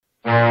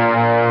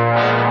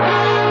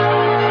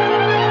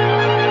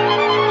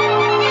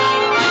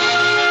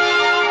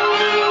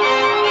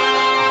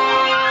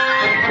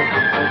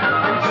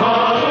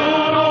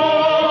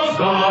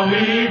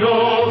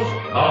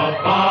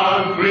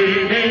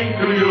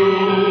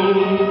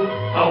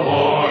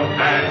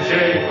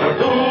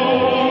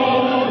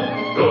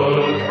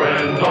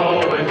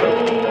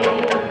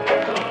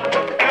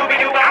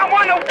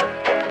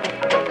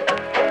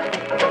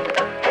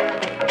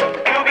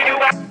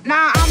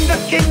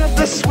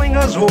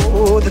swingers,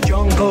 oh, the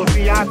jungle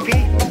VIP.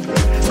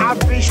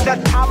 I've reached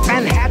the top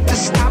and had to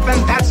stop,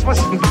 and that's what's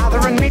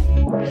bothering me.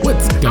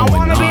 What's going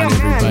on,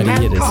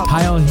 everybody? It is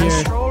Kyle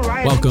here.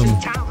 Welcome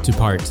to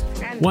part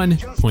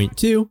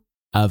 1.2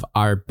 of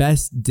our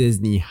best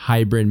Disney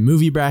hybrid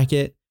movie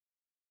bracket.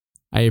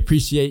 I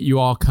appreciate you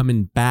all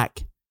coming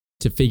back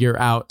to figure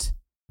out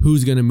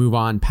who's going to move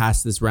on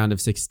past this round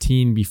of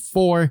 16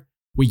 before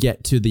we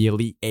get to the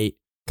Elite 8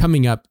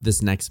 coming up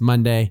this next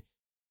Monday.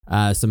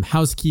 Some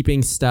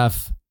housekeeping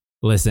stuff.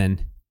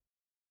 Listen,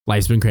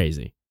 life's been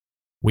crazy.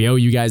 We owe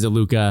you guys a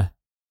Luca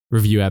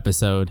review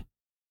episode.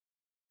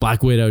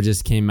 Black Widow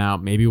just came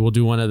out. Maybe we'll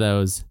do one of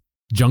those.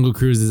 Jungle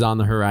Cruise is on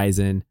the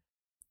horizon.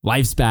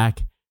 Life's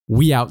back.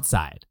 We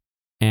outside.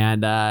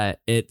 And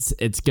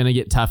it's going to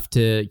get tough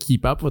to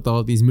keep up with all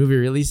of these movie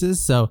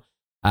releases. So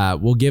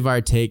we'll give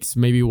our takes.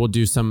 Maybe we'll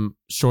do some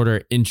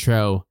shorter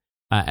intro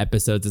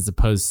episodes as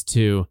opposed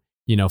to,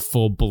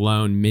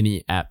 full-blown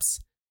mini eps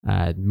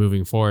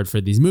moving forward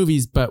for these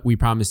movies. But we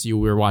promise you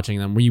we're watching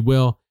them. We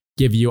will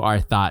give you our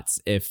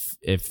thoughts if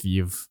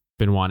you've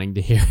been wanting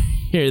to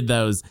hear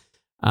those.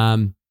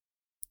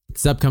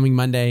 This upcoming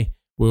Monday,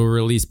 we'll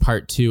release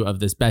part 2 of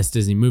this Best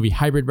Disney Movie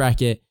Hybrid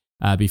Bracket.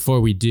 Before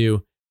we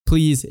do,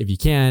 please, if you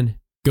can,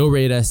 go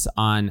rate us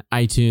on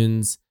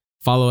iTunes.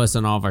 Follow us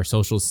on all of our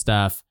social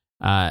stuff.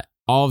 All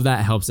of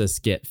that helps us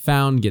get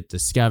found, get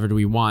discovered.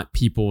 We want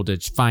people to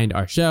find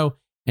our show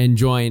and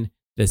join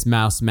this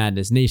Mouse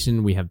Madness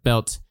Nation we have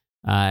built.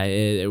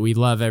 We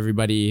love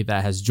everybody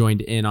that has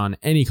joined in on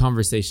any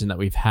conversation that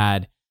we've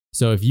had.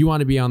 So if you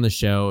want to be on the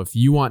show, if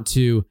you want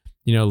to,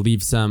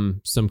 leave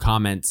some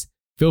comments,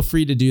 feel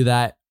free to do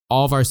that.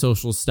 All of our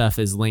social stuff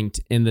is linked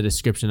in the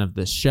description of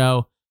this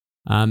show.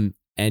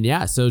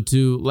 So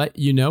to let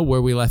you know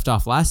where we left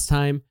off last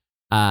time,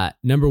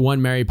 number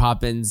 1, Mary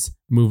Poppins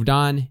moved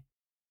on.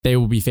 They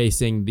will be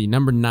facing the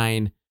number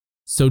 9,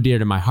 So Dear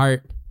to My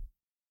Heart.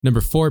 Number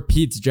 4,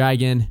 Pete's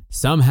Dragon,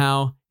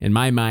 somehow, in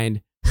my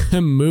mind,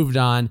 moved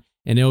on,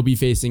 and it will be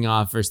facing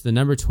off versus the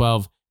number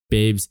 12,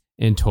 Babes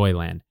in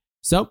Toyland.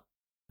 So,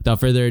 without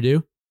further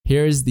ado,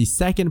 here's the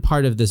second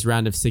part of this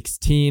round of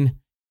 16.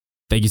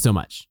 Thank you so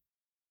much.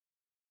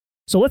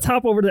 So let's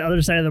hop over to the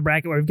other side of the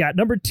bracket where we've got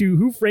number 2,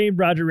 Who Framed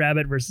Roger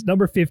Rabbit versus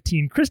number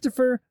 15,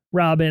 Christopher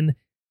Robin.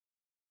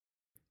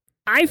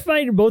 I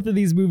find both of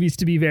these movies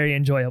to be very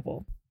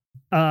enjoyable.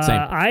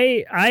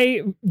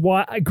 I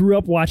grew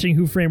up watching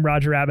Who Framed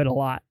Roger Rabbit a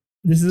lot.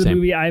 This is a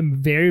movie I'm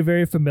very,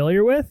 very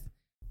familiar with.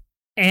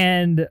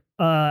 And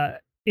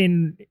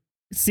in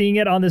seeing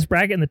it on this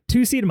bracket in the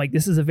 2 seed, I'm like,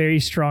 this is a very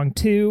strong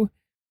 2.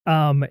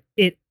 The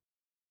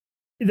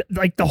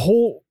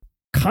whole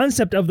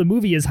concept of the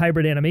movie is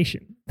hybrid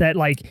animation, that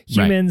like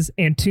humans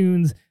and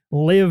toons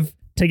live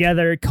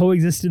together,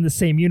 coexist in the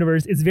same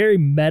universe. It's very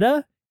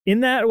meta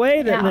in that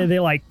way that they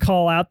like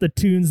call out the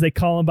toons, they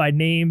call them by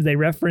name, they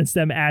reference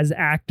them as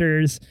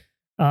actors.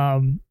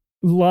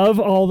 Love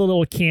all the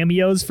little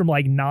cameos from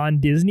like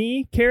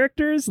non-Disney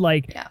characters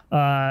like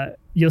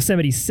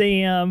Yosemite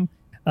Sam,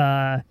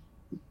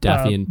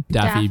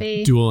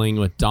 Daffy dueling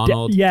with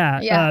Donald.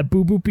 Boop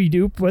Boopy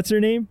Doop. What's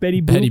her name?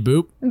 Betty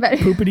Boop.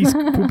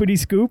 Poopity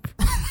Scoop.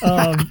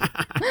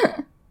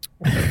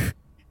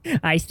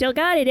 I still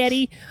got it,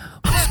 Eddie.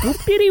 Scoop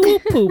diddy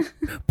whoop poop.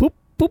 Poop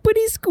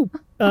poopity scoop.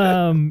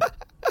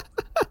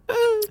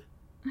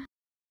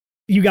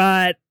 You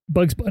got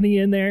Bugs Bunny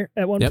in there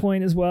at one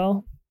point as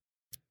well.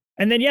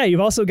 And then you've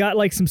also got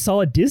like some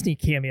solid Disney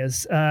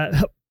cameos.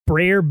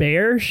 Brer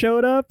Bear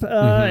showed up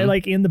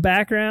like in the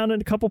background in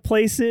a couple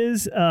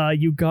places.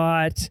 You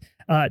got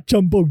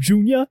Jumbo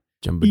Jr.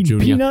 eating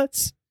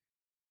peanuts.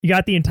 You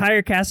got the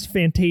entire cast of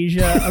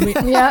Fantasia. I mean,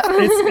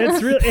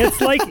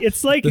 it's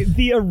like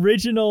the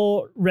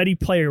original Ready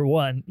Player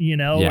One,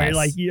 where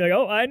like you're like,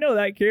 oh, I know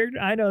that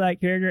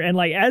character, and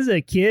like as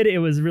a kid, it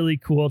was really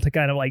cool to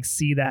kind of like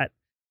see that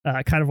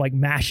kind of like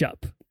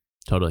mashup.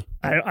 Totally.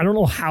 I don't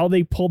know how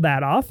they pulled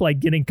that off, like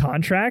getting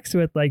contracts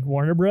with like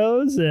Warner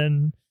Bros.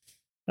 And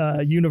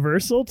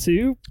Universal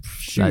too.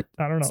 I don't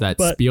know. It's that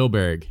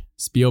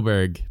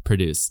Spielberg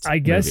produced. I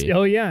guess. Movie.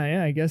 Oh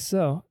yeah, I guess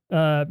so.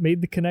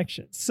 Made the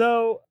connection.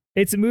 So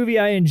it's a movie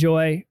I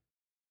enjoy.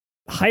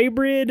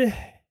 Hybrid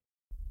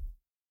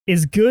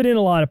is good in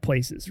a lot of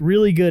places,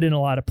 really good in a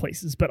lot of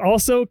places, but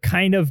also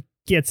kind of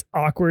gets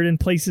awkward in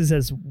places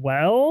as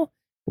well,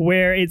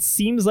 where it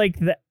seems like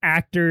the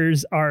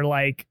actors are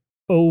like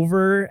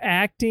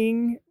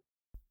overacting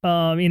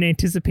in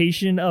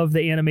anticipation of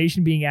the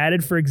animation being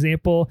added. For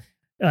example,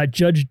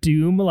 Judge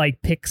Doom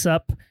like picks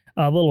up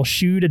a little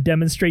shoe to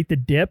demonstrate the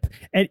dip,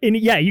 and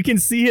you can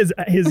see his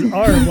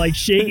arm like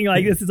shaking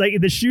like this. It's like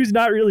the shoe's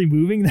not really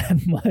moving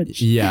that much.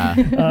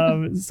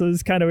 So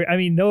it's kind of, I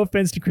mean, no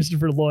offense to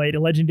Christopher Lloyd, a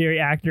legendary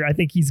actor. I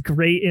think he's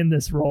great in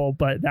this role,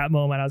 but that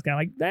moment I was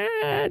kind of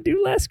like,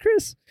 do less,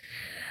 Chris.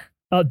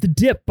 The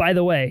dip, by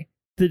the way,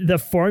 the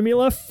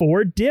formula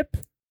for dip,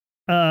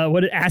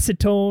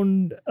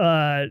 acetone,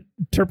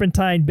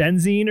 turpentine,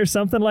 benzene, or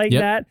something like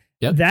that.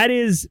 That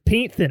is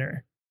paint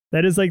thinner.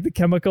 That is like the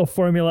chemical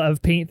formula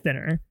of paint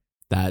thinner.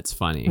 That's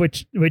funny.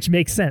 Which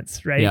makes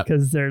sense, right?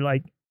 Because they're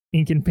like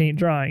ink and paint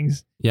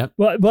drawings. Yep.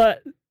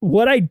 But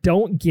what I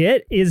don't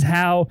get is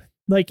how,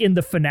 like in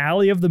the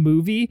finale of the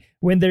movie,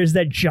 when there's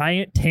that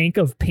giant tank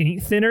of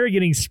paint thinner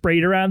getting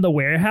sprayed around the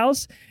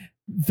warehouse,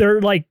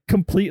 they're like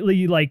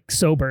completely like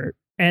sober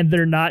and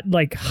they're not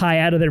like high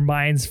out of their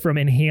minds from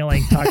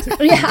inhaling toxic.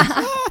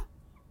 Yeah.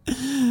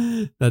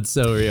 That's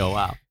so real.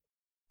 Wow.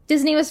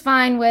 Disney was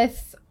fine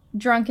with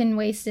drunken,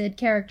 wasted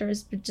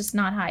characters, but just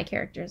not high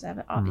characters,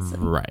 obviously.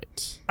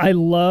 Right. I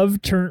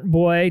love Turnt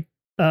Boy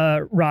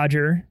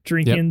Roger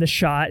drinking the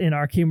shot in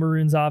Arcade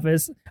Maroon's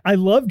office. I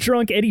love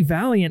drunk Eddie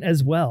Valiant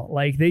as well.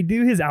 Like they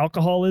do his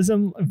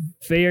alcoholism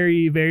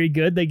very, very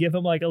good. They give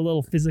him like a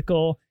little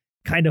physical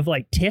kind of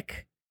like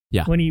tick.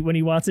 Yeah. When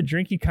he wants a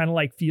drink, he kind of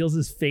like feels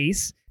his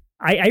face.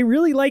 I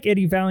really like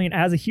Eddie Valiant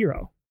as a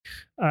hero.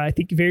 I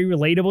think very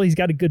relatable. He's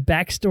got a good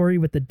backstory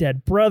with the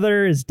dead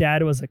brother. His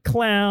dad was a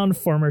clown,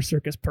 former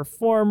circus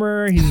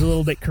performer. He's a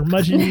little bit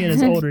curmudgeon-y in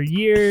his older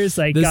years.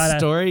 Like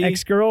got an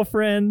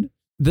ex-girlfriend.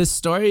 The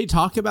story,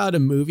 talk about a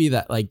movie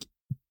that like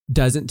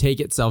doesn't take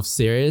itself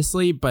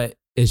seriously, but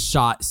is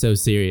shot so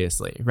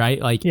seriously, right?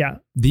 Like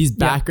these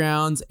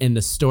backgrounds and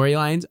the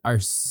storylines are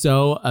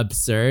so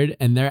absurd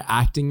and they're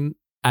acting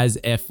as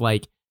if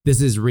like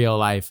this is real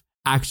life,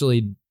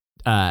 actually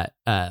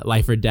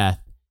life or death.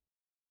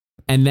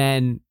 And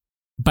then,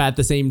 but at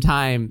the same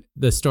time,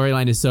 the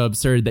storyline is so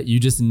absurd that you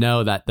just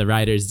know that the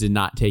writers did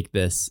not take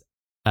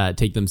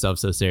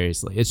themselves so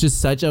seriously. It's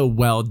just such a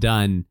well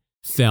done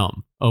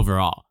film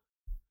overall.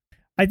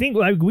 I think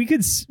like we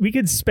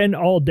could spend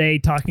all day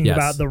talking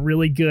about the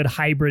really good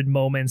hybrid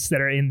moments that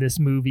are in this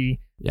movie.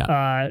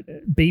 Yeah.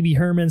 Baby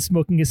Herman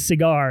smoking a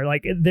cigar.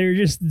 Like there are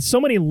just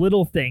so many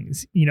little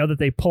things, you know, that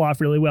they pull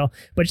off really well.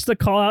 But just to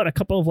call out a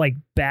couple of like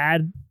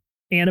bad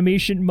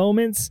animation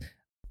moments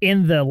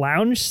in the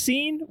lounge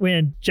scene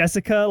when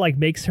Jessica like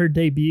makes her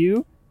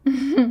debut,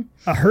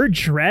 her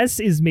dress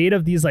is made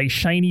of these like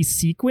shiny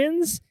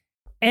sequins.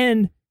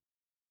 And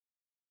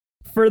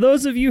for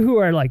those of you who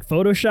are like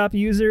Photoshop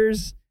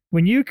users,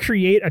 when you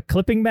create a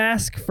clipping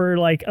mask for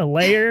like a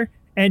layer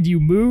and you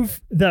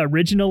move the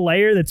original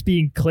layer that's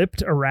being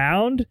clipped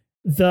around,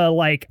 the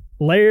like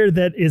layer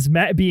that is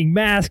being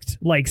masked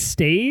like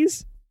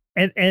stays.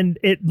 And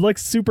it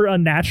looks super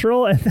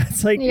unnatural. And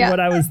that's like what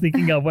I was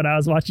thinking of when I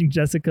was watching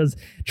Jessica's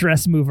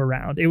dress move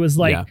around. It was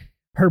like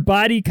her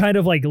body kind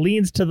of like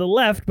leans to the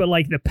left, but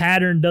like the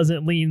pattern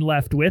doesn't lean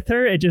left with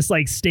her. It just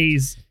like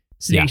stays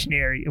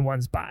stationary in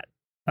one spot.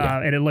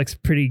 And it looks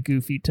pretty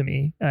goofy to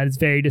me. It's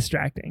very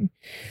distracting.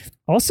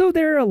 Also,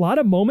 there are a lot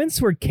of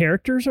moments where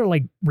characters are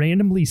like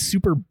randomly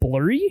super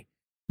blurry.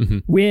 Mm-hmm.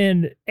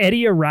 When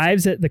Eddie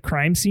arrives at the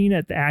crime scene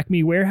at the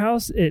Acme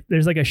warehouse,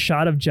 there's like a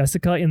shot of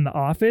Jessica in the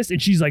office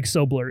and she's like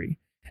so blurry.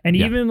 And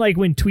even like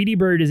when Tweety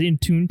Bird is in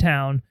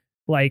Toontown,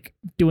 like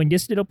doing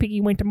this little piggy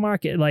went to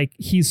market, like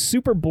he's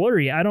super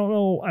blurry. I don't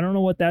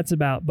know what that's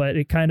about, but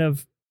it kind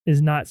of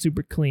is not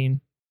super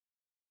clean.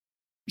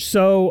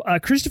 So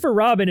Christopher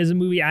Robin is a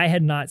movie I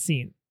had not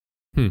seen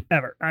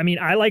ever. I mean,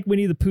 I like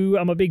Winnie the Pooh.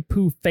 I'm a big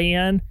Pooh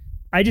fan.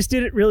 I just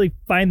didn't really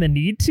find the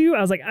need to.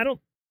 I was like,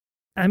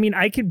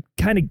 I could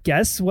kind of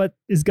guess what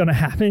is going to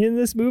happen in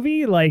this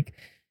movie. Like,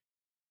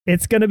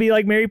 it's going to be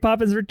like Mary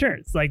Poppins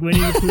Returns. Like, Winnie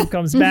the Pooh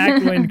comes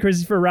back when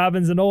Christopher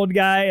Robin's an old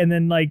guy and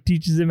then, like,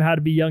 teaches him how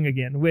to be young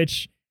again,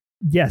 which,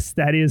 yes,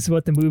 that is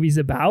what the movie's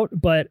about.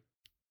 But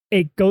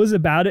it goes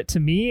about it to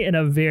me in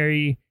a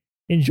very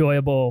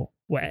enjoyable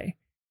way.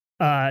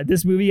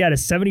 This movie had a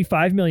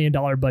 $75 million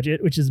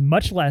budget, which is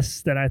much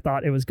less than I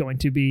thought it was going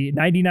to be.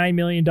 $99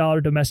 million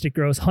domestic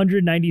gross,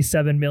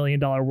 $197 million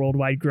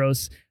worldwide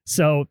gross.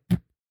 So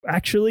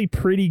actually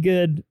pretty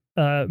good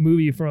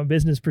movie from a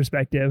business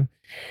perspective.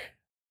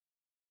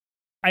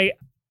 I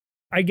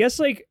guess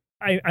like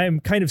I'm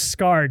kind of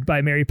scarred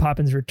by Mary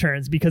Poppins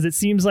Returns because it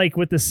seems like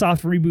with the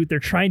soft reboot, they're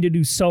trying to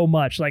do so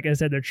much. Like I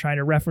said, they're trying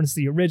to reference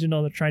the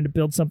original. They're trying to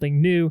build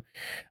something new.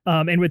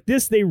 And with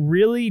this, they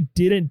really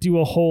didn't do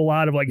a whole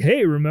lot of like,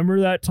 hey, remember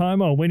that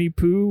time on Winnie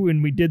Pooh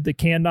and we did the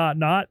can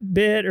not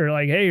bit? Or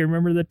like, hey,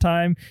 remember the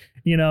time,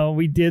 you know,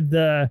 we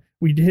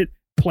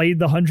played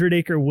the 100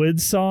 Acre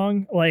Woods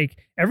song. Like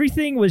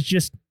everything was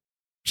just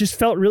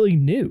felt really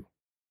new.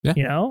 Yeah.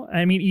 You know,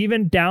 I mean,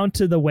 even down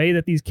to the way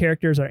that these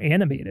characters are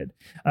animated.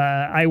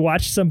 I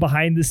watched some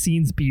behind the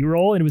scenes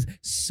B-roll and it was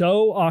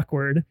so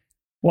awkward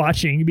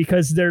watching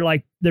because they're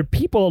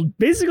people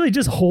basically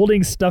just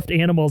holding stuffed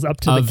animals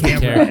up to the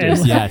camera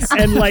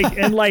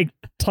and like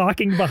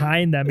talking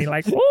behind them. You're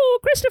like, oh,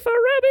 Christopher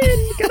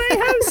Robin, can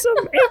I have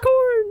some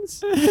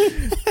acorns?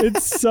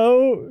 It's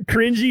so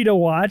cringy to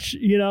watch,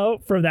 you know,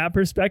 from that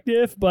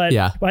perspective. But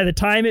by the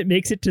time it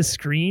makes it to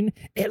screen,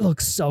 it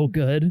looks so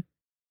good.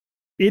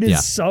 It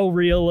is so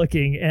real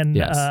looking, and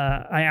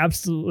I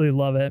absolutely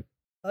love it.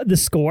 The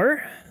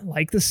score,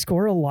 like the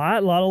score a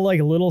lot of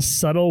like little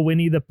subtle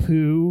Winnie the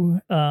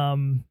Pooh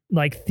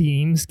like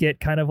themes get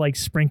kind of like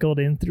sprinkled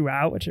in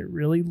throughout, which I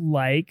really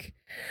like.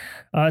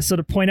 So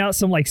to point out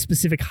some like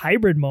specific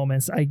hybrid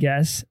moments, I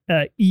guess,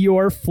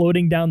 Eeyore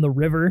floating down the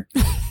river,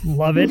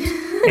 love it.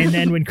 And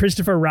then when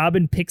Christopher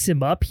Robin picks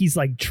him up, he's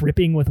like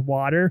dripping with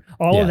water.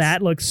 All of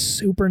that looks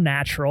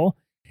supernatural.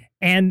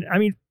 And I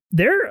mean,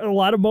 there are a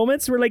lot of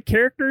moments where like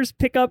characters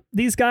pick up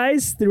these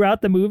guys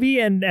throughout the movie,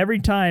 and every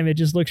time it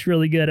just looks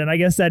really good. And I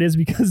guess that is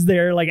because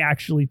they're like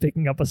actually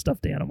picking up a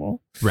stuffed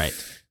animal. Right.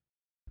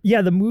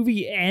 Yeah, the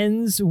movie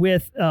ends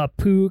with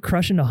Pooh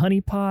crushing a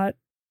honey pot,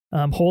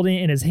 holding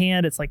it in his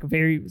hand. It's like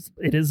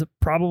it is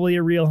probably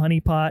a real honey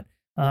pot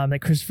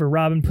that Christopher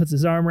Robin puts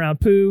his arm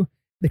around Pooh.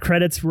 The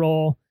credits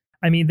roll.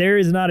 I mean, there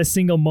is not a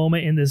single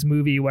moment in this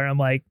movie where I'm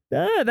like,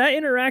 that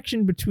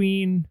interaction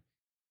between,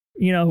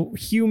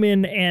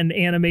 human and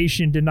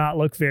animation did not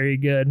look very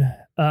good.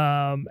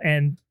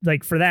 And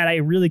like for that, I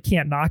really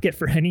can't knock it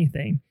for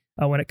anything.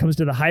 When it comes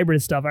to the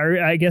hybrid stuff,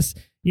 I guess,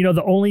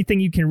 the only thing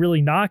you can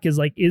really knock is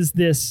like, is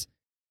this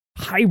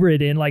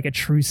hybrid in like a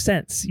true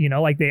sense?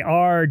 Like they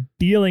are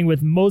dealing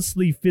with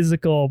mostly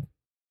physical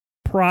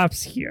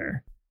props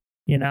here,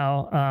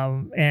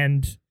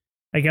 and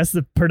I guess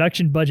the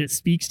production budget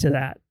speaks to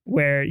that,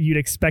 where you'd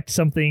expect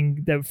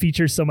something that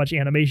features so much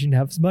animation to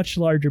have much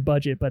larger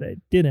budget, but it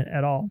didn't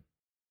at all.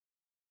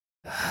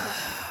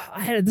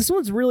 This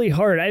one's really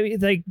hard. I mean,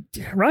 like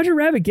Roger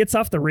Rabbit gets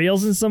off the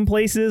rails in some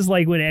places,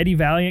 like when Eddie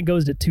Valiant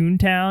goes to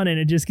Toontown and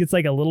it just gets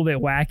like a little bit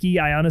wacky.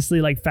 I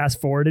honestly like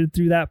fast forwarded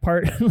through that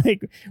part,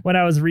 like when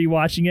I was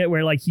rewatching it,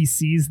 where like he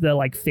sees the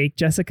like fake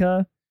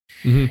Jessica.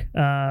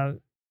 Mm-hmm.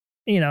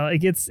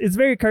 It's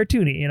very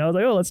cartoony,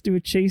 like, oh, let's do a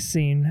chase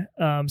scene.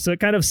 So it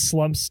kind of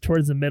slumps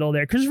towards the middle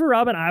there. Christopher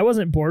Robin, I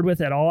wasn't bored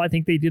with at all. I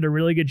think they did a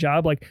really good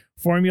job, like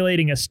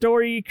formulating a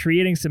story,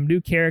 creating some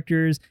new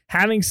characters,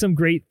 having some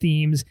great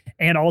themes,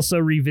 and also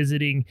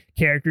revisiting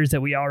characters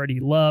that we already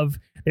love.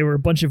 There were a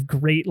bunch of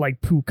great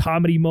like Pooh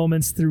comedy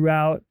moments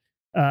throughout.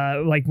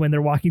 Like when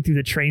they're walking through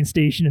the train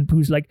station and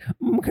Pooh's like,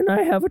 can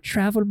I have a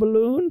travel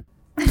balloon?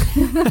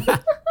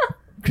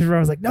 Because I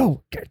was like,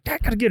 no, I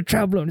gotta get a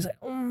travel balloon. He's like,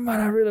 but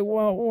I really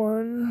want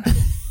one.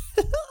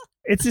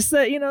 It's just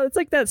that, it's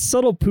like that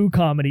subtle Pooh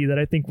comedy that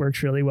I think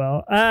works really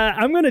well.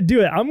 I'm going to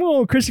do it. I'm going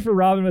with Christopher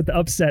Robin with the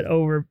upset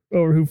over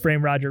Who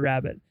Framed Roger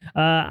Rabbit.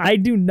 I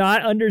do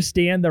not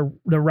understand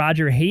the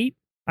Roger hate.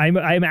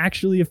 I'm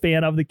actually a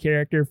fan of the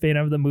character, fan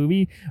of the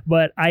movie,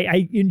 but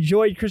I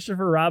enjoyed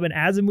Christopher Robin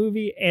as a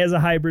movie, as a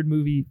hybrid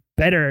movie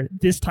better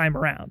this time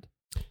around.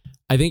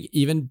 I think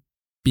even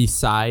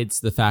besides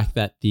the fact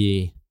that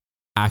the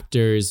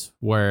actors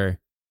were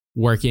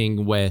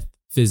working with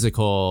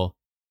physical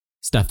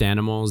stuffed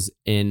animals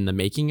in the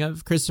making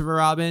of Christopher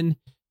Robin,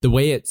 the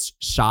way it's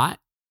shot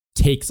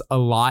takes a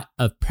lot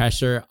of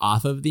pressure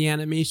off of the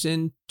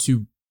animation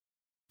to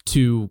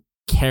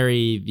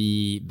carry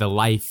the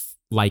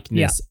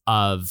likeness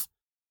of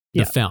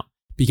the film.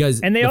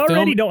 And they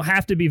already don't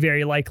have to be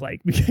very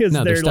because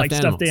they're like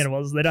stuffed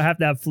animals. They don't have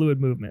to have fluid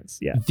movements.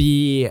 Yeah.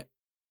 The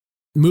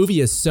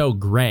movie is so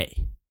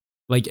gray.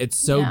 Like it's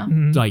so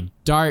like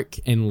dark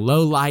and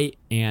low light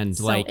and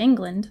so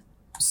England.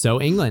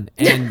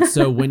 And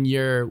so when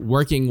you're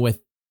working with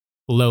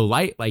low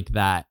light like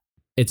that,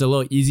 it's a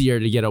little easier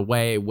to get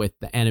away with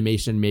the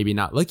animation maybe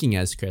not looking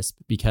as crisp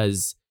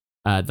because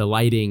the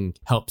lighting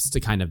helps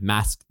to kind of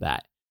mask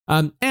that.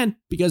 And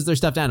because they're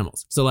stuffed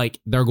animals. So like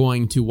they're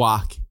going to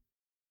walk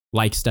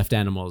like stuffed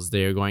animals.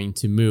 They're going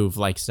to move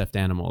like stuffed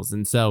animals.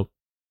 And so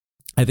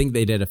I think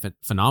they did a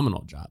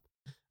phenomenal job.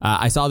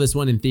 I saw this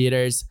one in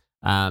theaters.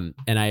 And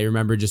I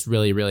remember just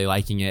really, really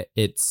liking it.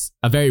 It's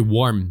a very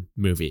warm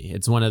movie.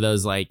 It's one of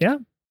those I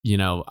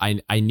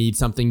need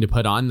something to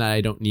put on that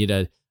I don't need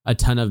a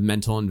ton of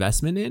mental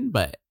investment in,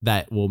 but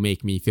that will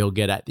make me feel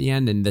good at the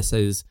end. And this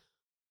is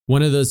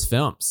one of those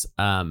films.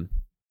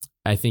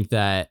 I think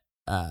that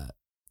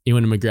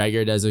Ewan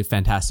McGregor does a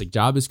fantastic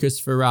job as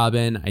Christopher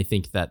Robin. I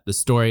think that the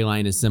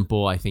storyline is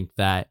simple. I think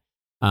that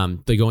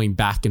the going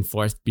back and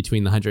forth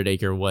between the 100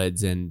 Acre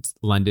Woods and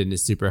London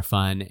is super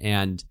fun.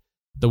 And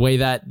the way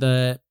that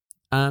the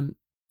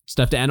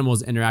stuffed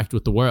animals interact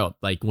with the world,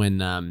 like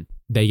when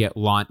they get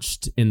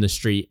launched in the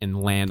street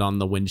and land on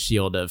the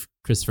windshield of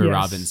Christopher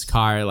Robin's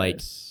car,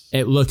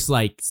 it looks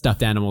like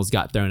stuffed animals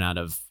got thrown out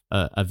of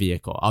a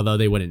vehicle, although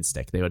they wouldn't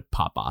stick. They would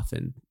pop off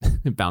and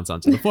bounce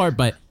onto the floor.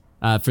 But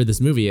for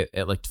this movie,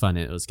 it looked fun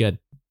and it was good.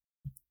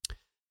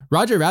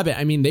 Roger Rabbit,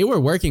 I mean, they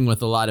were working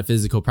with a lot of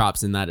physical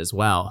props in that as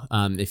well.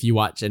 If you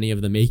watch any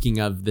of the making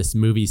of this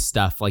movie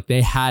stuff, like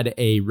they had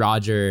a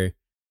Roger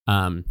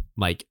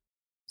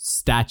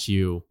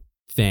statue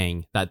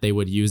thing that they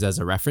would use as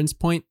a reference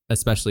point,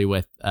 especially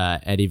with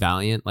Eddie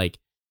Valiant. Like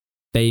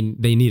they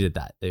needed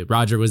that.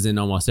 Roger was in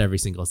almost every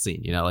single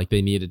scene, like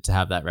they needed to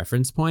have that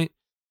reference point.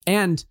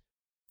 And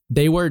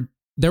there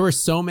were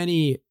so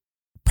many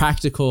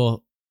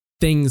practical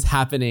things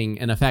happening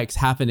and effects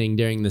happening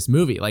during this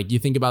movie. Like you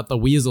think about the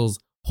weasels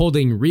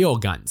holding real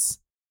guns.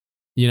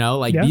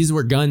 These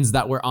were guns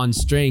that were on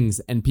strings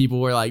and people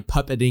were like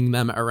puppeting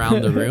them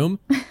around the room.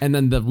 And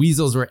then the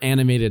weasels were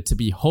animated to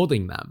be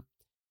holding them.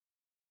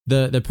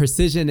 The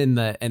precision and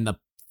the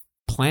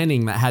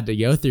planning that had to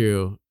go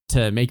through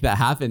to make that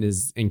happen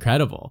is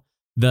incredible.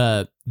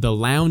 The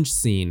lounge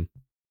scene,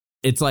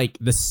 it's like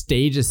the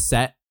stage is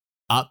set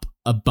up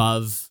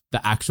above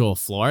the actual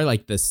floor,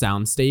 like the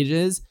sound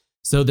stages.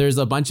 So there's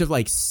a bunch of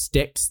like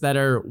sticks that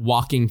are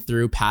walking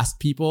through past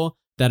people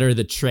that are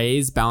the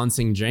trays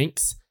balancing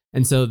drinks.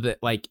 And so that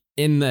like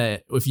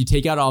if you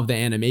take out all of the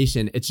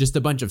animation, it's just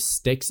a bunch of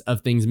sticks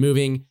of things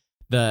moving.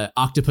 The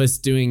octopus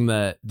doing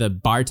the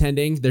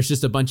bartending. There's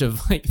just a bunch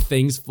of like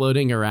things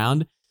floating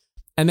around,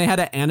 and they had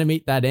to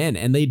animate that in,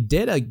 and they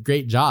did a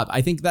great job.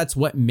 I think that's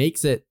what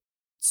makes it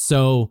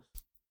so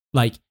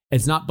like,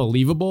 it's not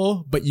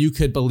believable, but you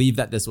could believe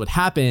that this would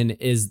happen,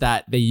 is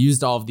that they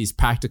used all of these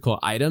practical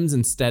items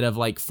instead of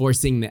like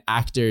forcing the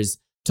actors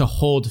to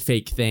hold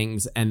fake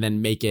things and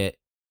then make it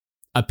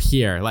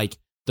appear. Like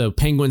the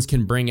penguins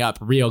can bring up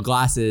real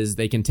glasses,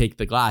 they can take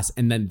the glass,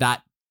 and then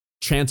that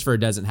transfer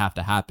doesn't have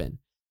to happen.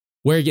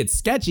 Where it gets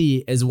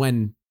sketchy is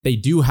when they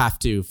do have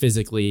to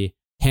physically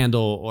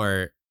handle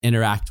or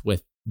interact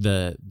with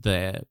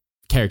the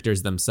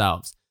characters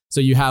themselves. So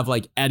you have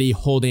like Eddie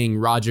holding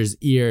Roger's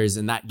ears,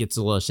 and that gets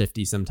a little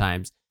shifty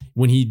sometimes.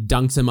 When he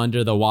dunks him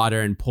under the water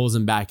and pulls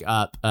him back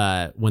up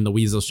when the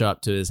weasels show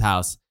up to his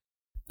house,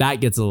 that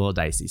gets a little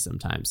dicey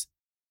sometimes.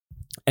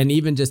 And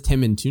even just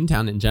him in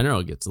Toontown in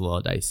general gets a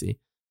little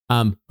dicey.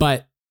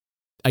 But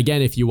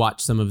again, if you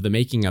watch some of the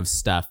making of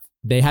stuff,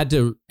 they had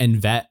to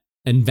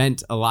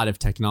invent a lot of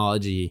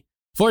technology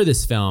for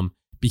this film,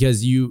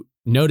 because you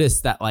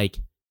notice that like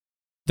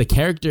the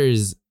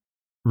characters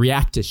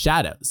react to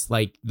shadows.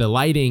 Like the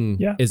lighting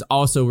is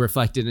also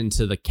reflected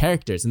into the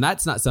characters, and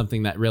that's not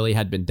something that really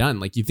had been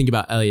done. Like you think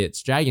about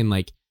Elliot's dragon,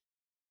 like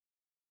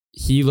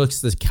he looks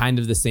the kind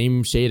of the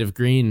same shade of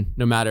green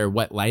no matter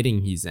what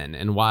lighting he's in.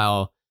 And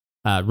while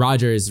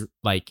Roger is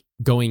like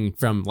going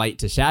from light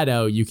to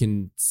shadow, you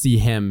can see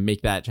him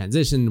make that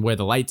transition where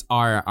the lights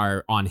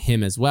are on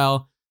him as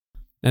well.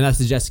 And that's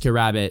the Jessica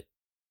Rabbit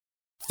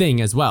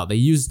thing as well. They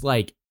used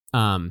like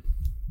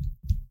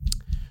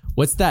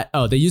what's that?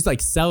 Oh, they used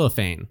like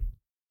cellophane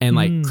and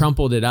like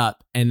crumpled it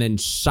up and then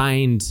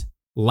shined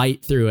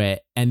light through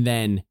it, and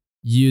then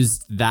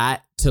used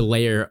that to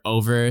layer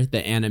over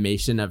the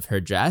animation of her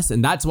dress.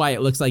 And that's why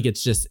it looks like it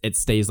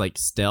stays like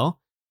still,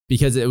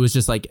 because it was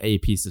just like a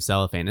piece of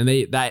cellophane. And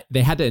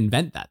they had to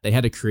invent that. They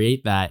had to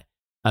create that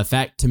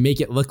effect to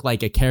make it look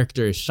like a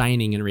character is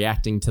shining and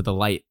reacting to the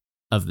light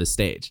of the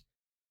stage.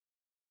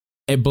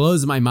 It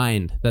blows my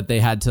mind that they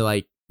had to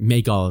like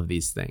make all of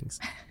these things.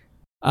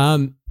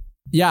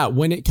 Yeah,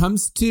 when it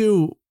comes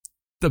to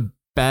the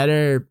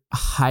better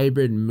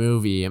hybrid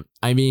movie,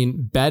 I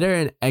mean, better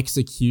in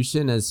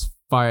execution as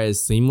far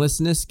as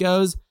seamlessness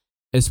goes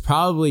is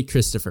probably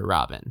Christopher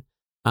Robin.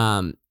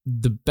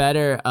 The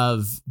better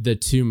of the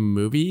two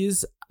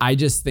movies, I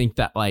just think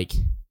that like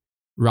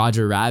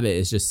Roger Rabbit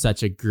is just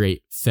such a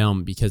great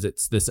film because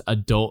it's this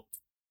adult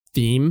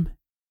theme,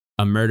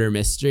 a murder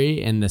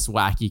mystery in this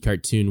wacky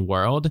cartoon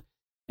world.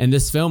 And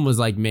this film was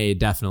like made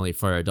definitely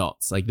for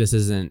adults. Like this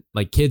isn't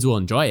like kids will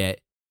enjoy it.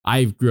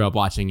 I grew up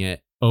watching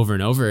it over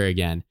and over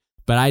again,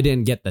 but I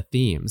didn't get the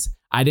themes.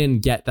 I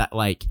didn't get that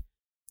like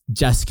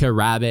Jessica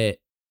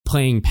Rabbit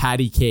playing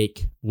patty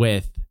cake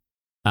with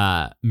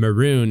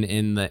Maroon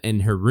in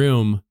her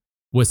room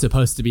was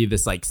supposed to be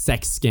this like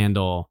sex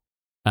scandal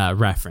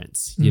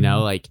reference, you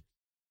know, like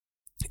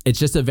it's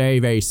just a very,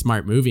 very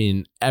smart movie.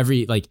 And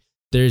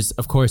there's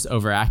of course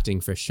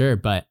overacting for sure,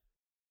 but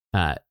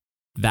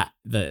that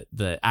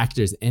the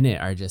actors in it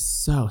are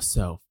just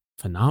so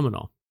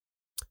phenomenal.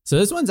 So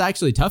this one's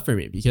actually tough for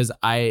me because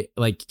I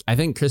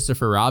think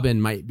Christopher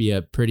Robin might be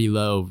a pretty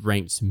low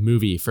ranked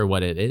movie for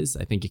what it is.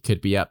 I think it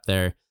could be up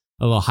there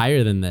a little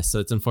higher than this. So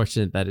it's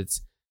unfortunate that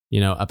it's,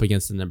 up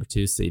against the number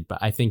 2 seed. But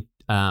I think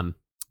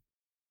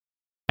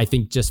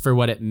just for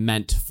what it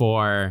meant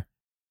for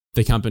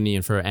the company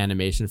and for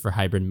animation, for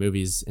hybrid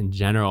movies in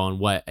general, and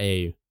what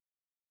a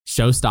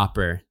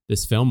showstopper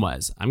this film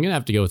was, I'm going to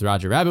have to go with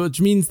Roger Rabbit, which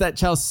means that,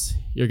 Chelsea,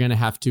 you're going to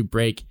have to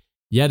break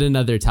yet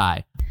another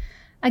tie.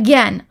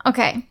 Again,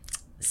 okay.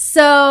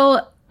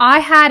 So I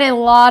had a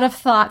lot of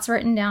thoughts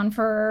written down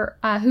for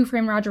Who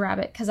Framed Roger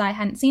Rabbit because I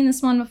hadn't seen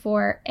this one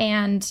before,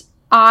 and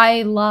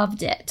I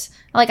loved it.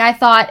 Like, I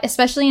thought,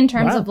 especially in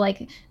terms of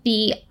like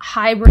the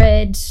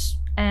hybrid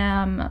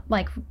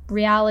like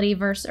reality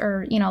versus,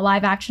 or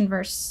live action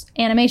versus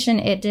animation,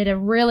 it did a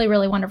really,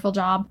 really wonderful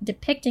job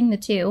depicting the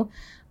two.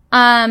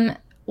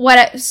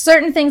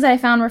 Certain things that I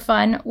found were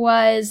fun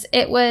was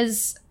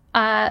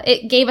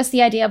it gave us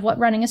the idea of what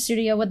running a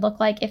studio would look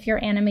like if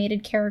your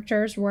animated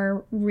characters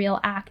were real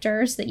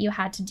actors that you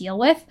had to deal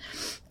with.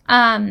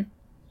 And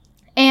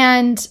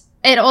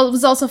it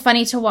was also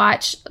funny to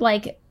watch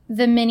like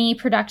the mini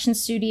production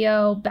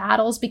studio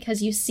battles,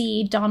 because you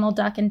see Donald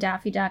Duck and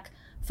Daffy Duck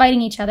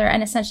fighting each other,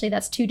 and essentially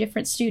that's two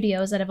different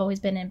studios that have always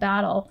been in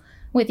battle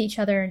with each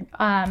other.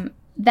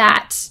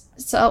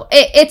 So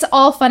it's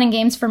all fun and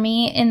games for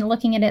me in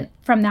looking at it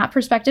from that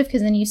perspective,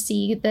 because then you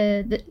see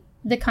the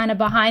kind of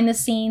behind the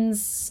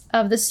scenes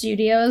of the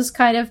studios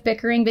kind of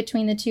bickering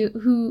between the two,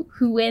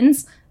 who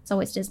wins. It's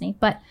always Disney,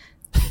 but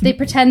they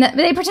pretend that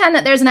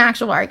there's an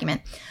actual argument.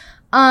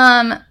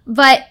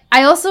 But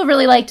I also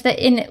really liked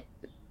that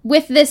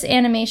with this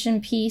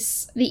animation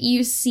piece that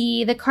you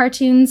see the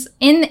cartoons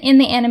in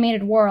the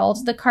animated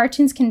world, the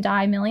cartoons can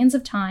die millions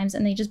of times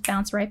and they just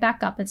bounce right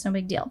back up. It's no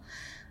big deal.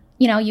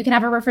 You know, you can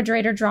have a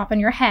refrigerator drop on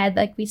your head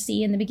like we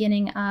see in the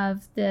beginning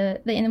of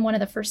in one of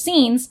the first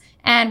scenes,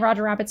 and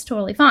Roger Rabbit's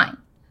totally fine.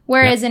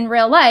 Whereas in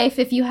real life,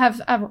 if you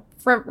have a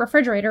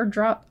refrigerator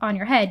drop on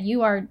your head,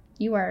 you are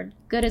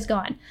good as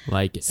gone.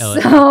 Like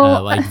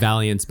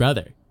Valiant's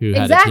brother, who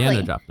had a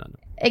piano dropped on him.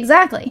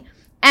 Exactly.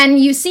 And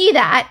you see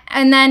that,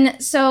 and then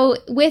so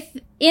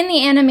in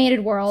the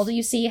animated world,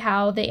 you see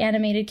how the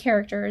animated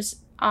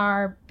characters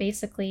are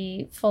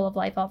basically full of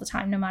life all the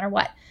time, no matter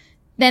what.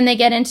 Then they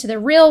get into the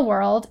real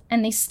world,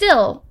 and they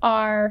still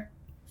are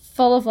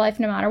full of life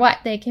no matter what.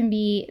 They can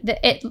be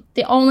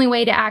the only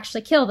way to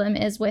actually kill them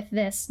is with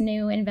this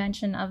new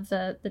invention of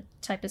the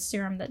type of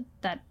serum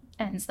that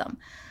ends them.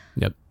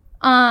 Yep.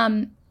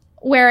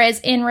 Whereas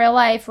in real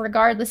life,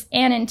 regardless,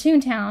 and in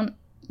Toontown,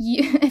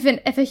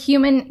 if a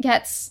human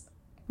gets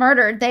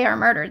murdered, they are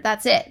murdered.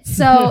 That's it.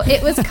 So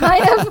it was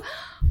kind of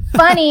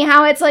funny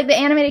how it's like the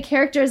animated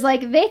characters,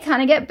 like they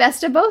kind of get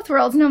best of both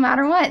worlds no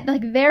matter what.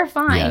 Like they're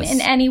fine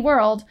in any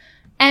world.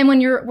 And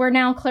when we're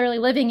now clearly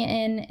living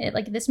in it,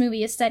 like this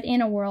movie is set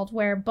in a world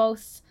where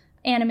both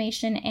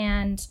animation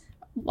and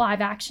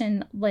live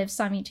action live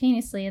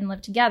simultaneously and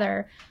live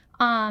together.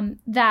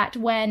 That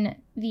when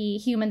the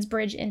humans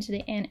bridge into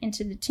the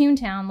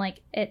Toontown,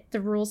 like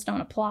the rules don't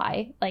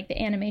apply, like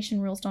the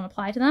animation rules don't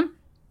apply to them.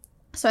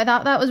 So I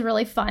thought that was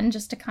really fun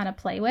just to kind of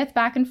play with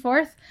back and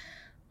forth.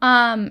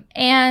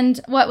 And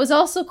what was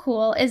also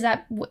cool is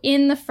that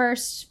in the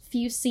first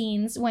few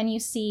scenes, when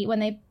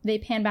they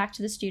pan back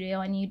to the studio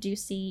and you do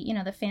see, you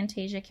know, the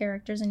Fantasia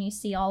characters and you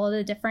see all of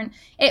the different,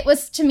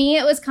 to me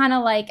it was kind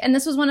of like, and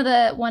this was one of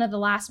the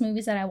last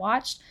movies that I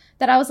watched,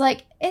 that I was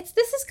like, this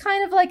is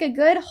kind of like a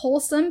good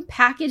wholesome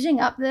packaging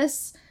up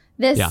this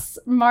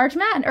Mouse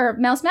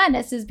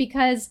Madness, is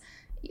because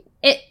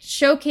it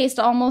showcased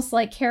almost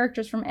like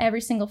characters from every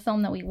single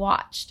film that we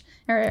watched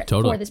for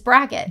this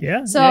bracket.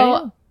 Yeah.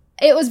 So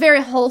it was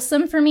very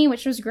wholesome for me,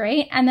 which was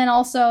great. And then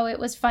also it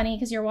was funny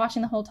because you're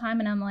watching the whole time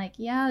and I'm like,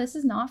 yeah, this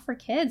is not for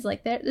kids.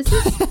 Like this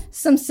is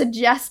some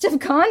suggestive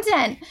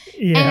content.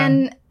 Yeah.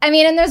 And I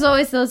mean, and there's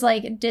always those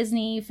like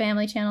Disney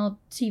Family Channel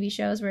TV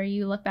shows where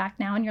you look back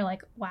now and you're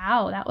like,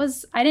 wow,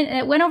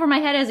 it went over my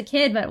head as a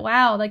kid, but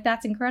wow, like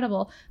that's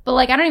incredible. But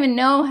like, I don't even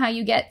know how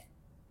you get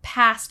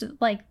past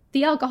like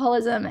the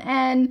alcoholism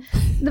and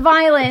the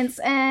violence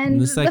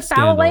and the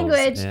foul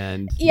language.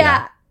 And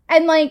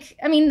And like,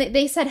 I mean,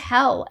 they said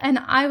hell, and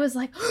I was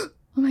like, oh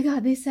my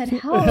God, they said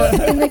hell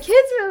in the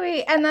kids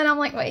movie. And then I'm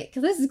like, wait,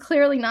 because this is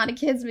clearly not a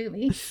kids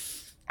movie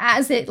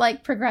as it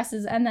like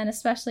progresses. And then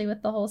especially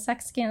with the whole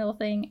sex scandal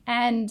thing.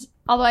 And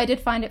although I did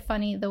find it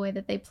funny the way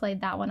that they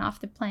played that one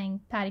off, they're playing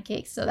patty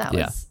cakes. So that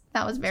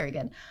was very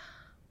good.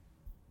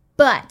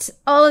 But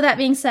all of that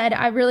being said,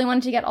 I really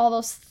wanted to get all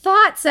those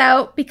thoughts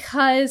out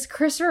because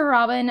Christopher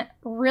Robin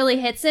really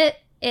hits it.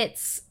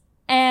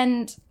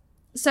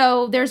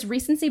 So there's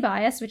recency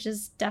bias, which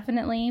is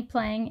definitely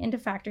playing into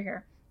factor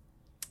here.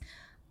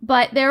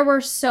 But there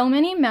were so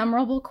many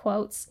memorable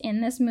quotes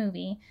in this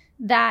movie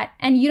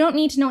and you don't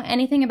need to know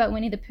anything about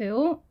Winnie the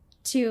Pooh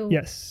to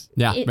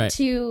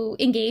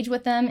engage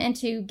with them and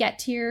to get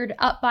teared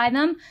up by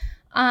them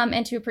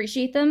and to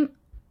appreciate them.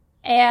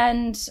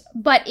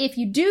 But if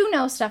you do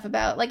know stuff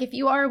about, like if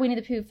you are a Winnie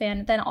the Pooh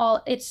fan, then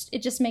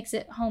it just makes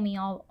it homey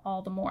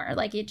all the more.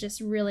 Like it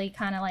just really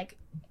kind of like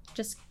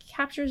just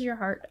captures your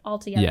heart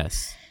altogether.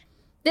 Yes.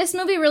 This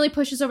movie really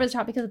pushes over the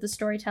top because of the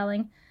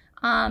storytelling,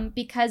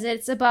 because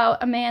it's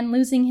about a man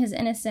losing his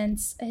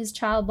innocence, his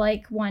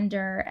childlike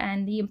wonder,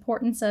 and the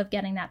importance of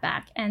getting that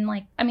back. And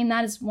like, I mean,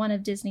 that is one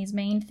of Disney's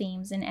main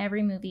themes in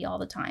every movie all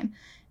the time,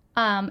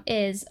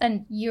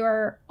 and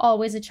you're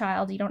always a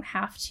child. You don't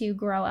have to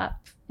grow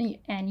up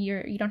and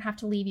you don't have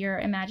to leave your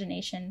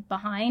imagination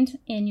behind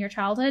in your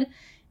childhood.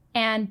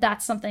 And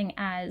that's something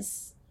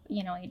as,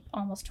 you know, an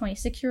almost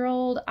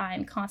 26-year-old,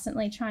 I'm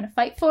constantly trying to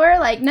fight for.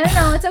 Like, no,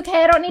 it's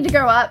okay. I don't need to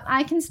grow up.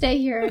 I can stay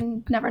here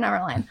in Never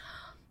Neverland.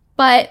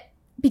 But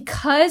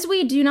because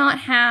we do not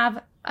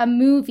have a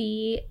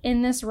movie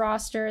in this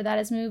roster that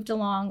has moved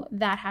along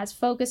that has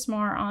focused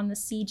more on the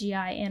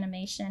CGI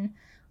animation,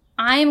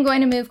 I am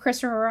going to move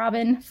Christopher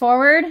Robin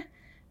forward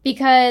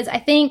because I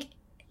think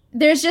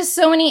there's just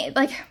so many,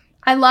 like,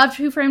 I loved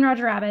Who Framed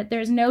Roger Rabbit.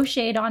 There's no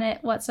shade on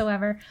it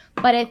whatsoever.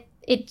 But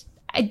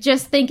I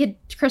just think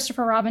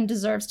Christopher Robin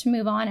deserves to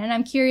move on, and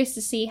I'm curious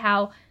to see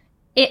how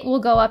it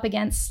will go up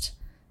against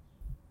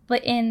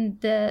in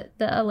the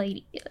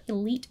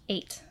Elite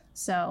Eight.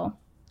 So,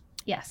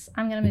 yes,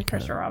 I'm going to move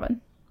Christopher Robin.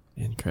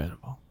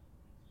 Incredible.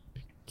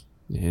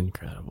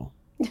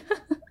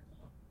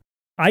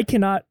 I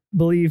cannot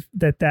believe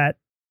that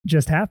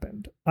just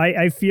happened.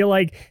 I feel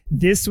like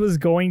this was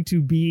going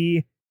to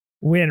be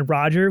when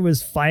Roger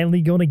was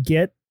finally going to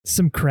get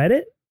some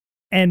credit.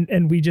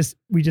 And we just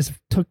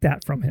took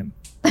that from him.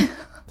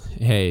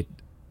 Hey,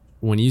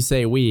 when you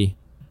say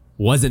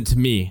wasn't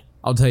me.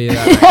 I'll tell you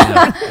that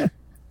right now.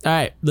 All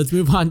right, let's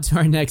move on to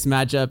our next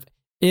matchup.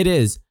 It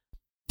is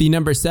the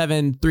number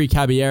 7, Three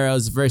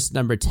Caballeros, versus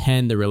number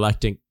 10, The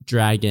Reluctant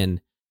Dragon.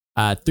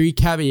 Three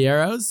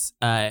Caballeros,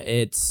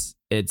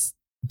 it's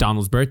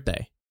Donald's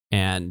birthday,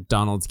 and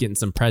Donald's getting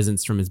some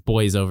presents from his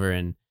boys over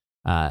in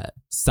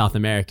South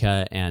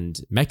America and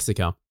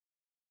Mexico.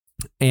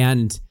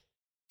 And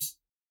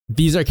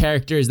these are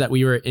characters that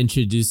we were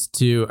introduced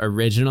to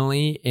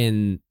originally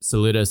in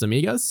Saludos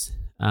Amigos,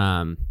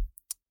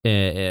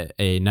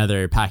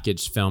 another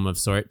packaged film of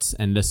sorts.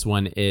 And this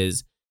one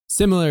is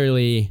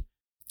similarly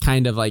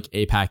kind of like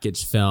a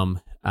packaged film.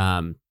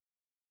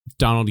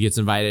 Donald gets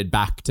invited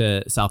back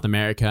to South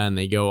America and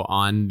they go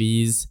on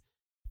these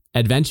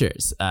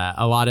adventures.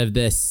 A lot of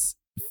this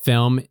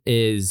film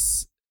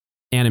is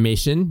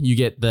animation. You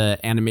get the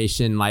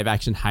animation live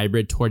action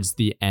hybrid towards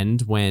the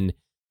end when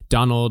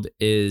Donald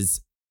is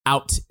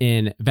out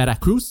in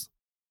Veracruz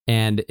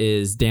and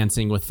is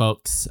dancing with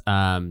folks.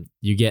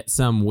 You get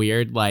some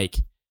weird like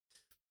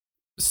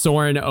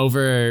soaring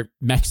over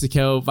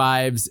Mexico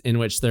vibes in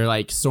which they're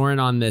like soaring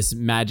on this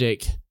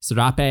magic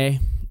serape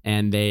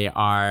and they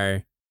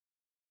are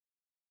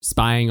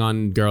spying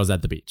on girls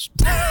at the beach.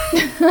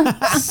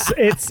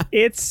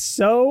 It's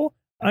so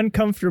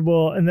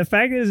uncomfortable, and the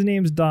fact that his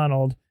name's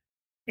Donald,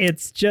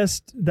 it's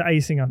just the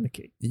icing on the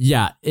cake.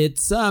 Yeah,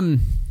 it's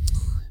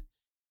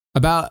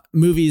about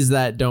movies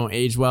that don't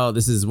age well.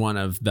 This is one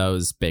of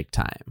those big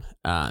time.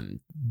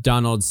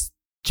 Donald's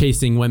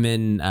chasing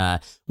women,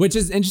 which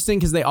is interesting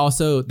because they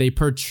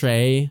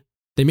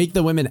make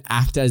the women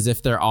act as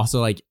if they're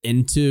also like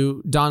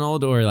into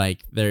Donald, or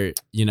like they're,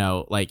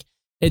 like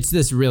it's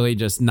this really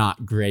just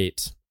not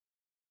great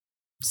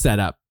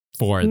setup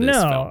for this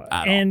film at all.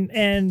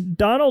 And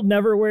Donald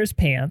never wears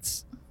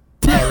pants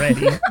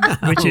already,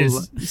 which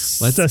is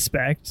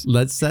suspect.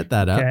 Let's set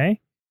that up. Okay.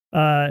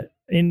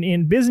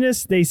 In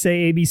business, they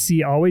say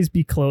ABC always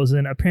be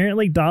closing.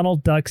 Apparently,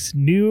 Donald Duck's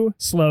new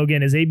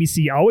slogan is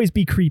ABC always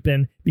be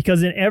creeping,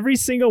 because in every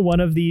single one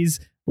of these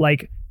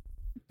like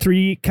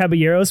Three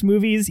Caballeros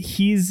movies,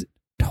 he's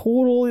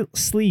total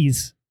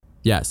sleaze.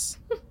 Yes.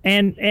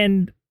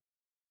 And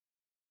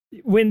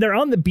when they're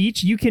on the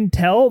beach, you can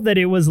tell that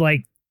it was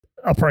like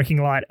a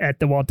parking lot at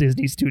the Walt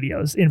Disney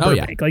Studios in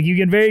Burbank. Yeah. Like you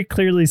can very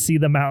clearly see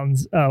the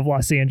mountains of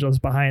Los Angeles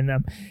behind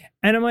them.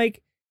 And I'm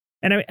like,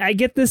 and I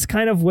get this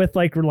kind of with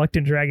like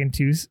Reluctant Dragon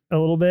 2 a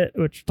little bit,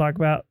 which we'll talk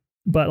about,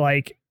 but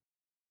like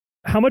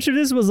how much of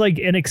this was like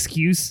an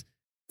excuse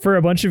for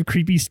a bunch of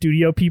creepy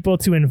studio people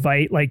to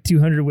invite like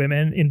 200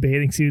 women in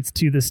bathing suits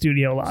to the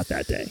studio lot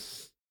that day?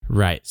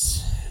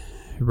 Right.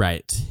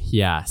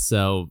 Yeah.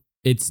 So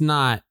it's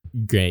not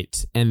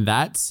great. And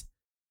that's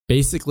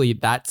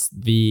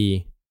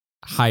the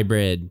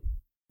hybrid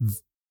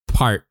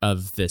part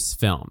of this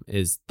film,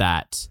 is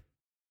that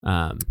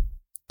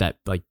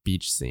like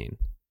beach scene,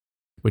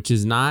 which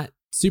is not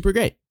super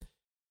great.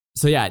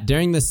 So yeah,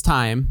 during this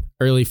time,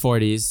 early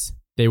 40s,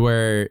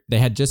 the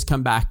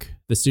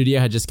studio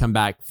had just come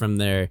back from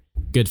their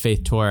good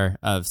faith tour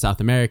of South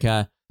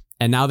America,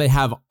 and now they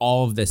have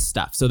all of this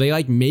stuff. So they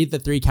like made the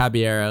Three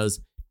Caballeros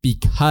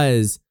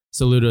because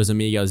Saludos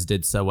Amigos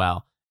did so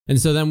well. And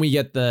so then we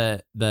get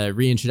the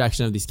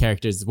reintroduction of these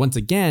characters once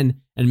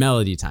again in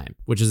Melody Time,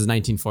 which is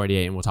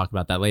 1948, and we'll talk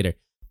about that later.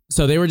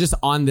 So they were just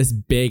on this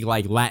big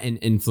like Latin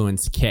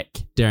influence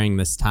kick during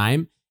this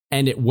time,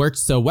 and it worked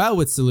so well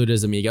with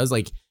Saludos Amigos.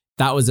 Like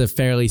that was a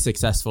fairly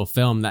successful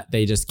film that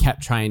they just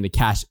kept trying to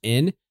cash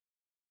in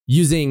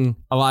using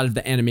a lot of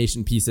the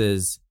animation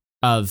pieces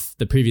of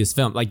the previous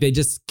film. Like they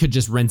just could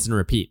just rinse and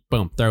repeat.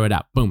 Boom, throw it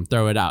out. Boom,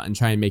 throw it out, and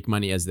try and make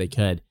money as they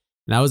could.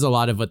 And that was a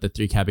lot of what the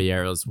Three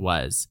Caballeros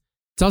was.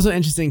 It's also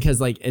interesting because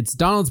like it's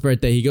Donald's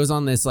birthday. He goes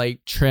on this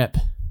like trip,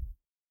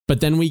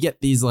 but then we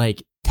get these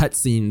like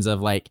cutscenes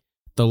of like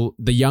the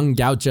young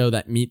gaucho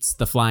that meets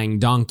the flying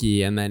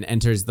donkey and then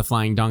enters the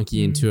flying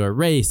donkey into a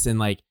race, and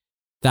like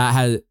that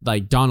has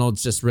like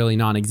Donald's just really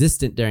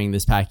non-existent during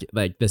this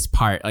this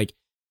part. Like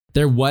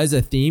there was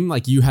a theme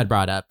like you had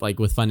brought up, like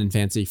with Fun and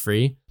Fancy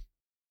Free.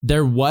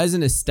 There was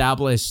an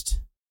established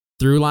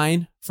through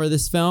line for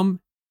this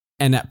film,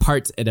 and at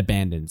parts it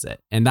abandons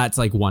it, and that's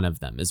like one of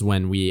them is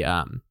when we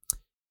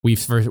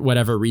for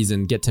whatever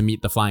reason get to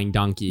meet the flying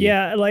donkey.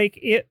 Yeah, like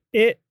it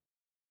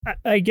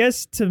I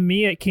guess to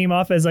me it came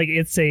off as like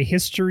it's a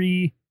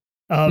history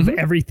of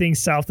everything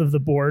south of the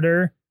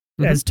border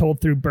as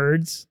told through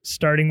birds,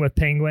 starting with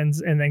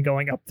penguins and then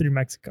going up through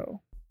Mexico.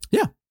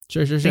 Yeah,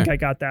 sure. I think I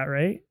got that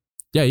right.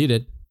 Yeah, you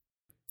did.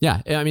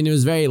 Yeah, I mean, it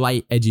was very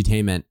light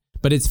edutainment.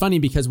 But it's funny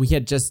because we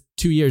had just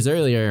 2 years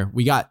earlier,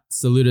 we got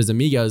Saludos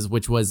Amigos,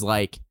 which was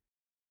like,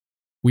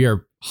 we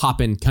are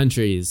hopping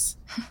countries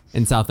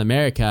in South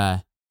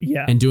America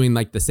and doing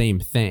like the same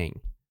thing.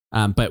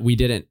 But we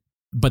didn't.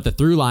 But the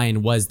through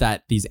line was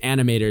that these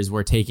animators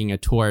were taking a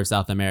tour of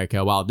South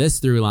America, while this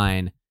through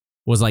line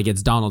was like,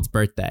 it's Donald's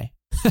birthday.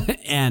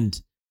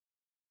 And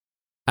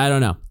I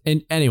don't know.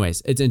 And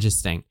anyways, it's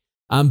interesting.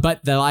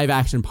 But the live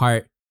action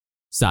part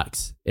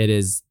sucks. It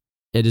is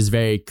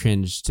very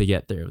cringe to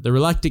get through. The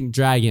Reluctant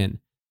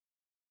Dragon,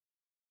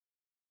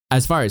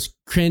 as far as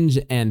cringe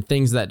and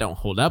things that don't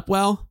hold up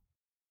well,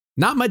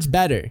 not much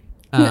better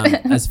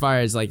as far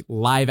as like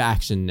live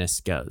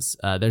actionness goes.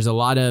 There's a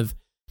lot of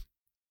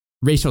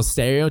racial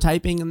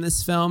stereotyping in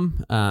this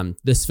film.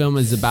 This film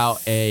is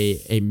about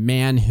a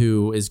man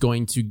who is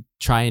going to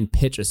try and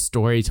pitch a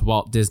story to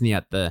Walt Disney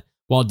at the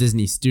Walt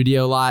Disney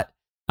Studio lot,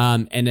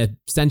 and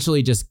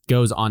essentially just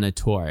goes on a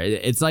tour.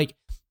 It's like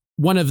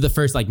one of the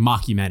first like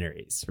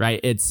mockumentaries, right?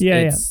 It's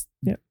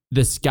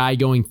this guy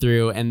going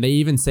through, and they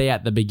even say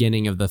at the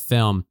beginning of the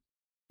film,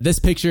 this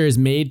picture is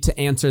made to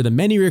answer the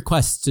many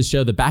requests to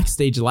show the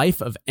backstage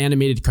life of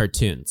animated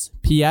cartoons.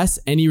 P.S.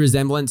 Any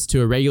resemblance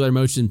to a regular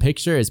motion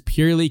picture is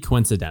purely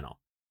coincidental.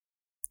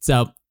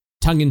 So,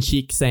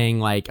 tongue-in-cheek saying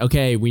like,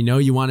 okay, we know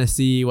you want to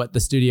see what the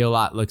studio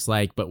lot looks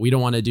like, but we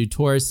don't want to do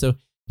tours. So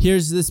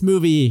here's this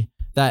movie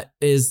that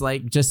is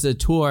like just a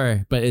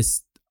tour, but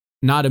it's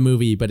not a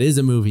movie, but is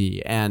a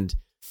movie. And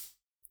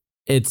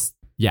it's,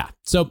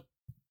 so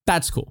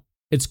that's cool.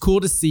 It's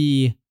cool to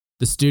see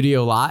the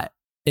studio lot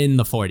in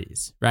the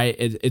 40s, right?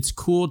 It's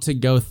cool to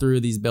go through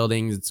these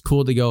buildings. It's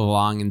cool to go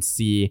along and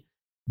see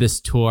this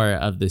tour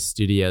of the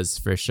studios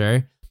for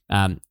sure.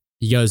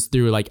 He goes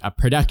through like a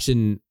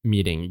production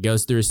meeting. He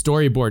goes through a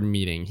storyboard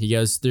meeting. He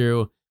goes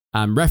through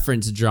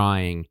reference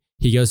drawing.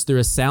 He goes through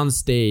a sound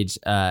stage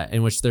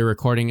in which they're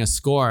recording a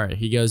score.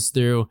 He goes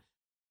through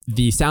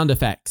the sound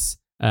effects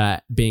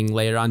being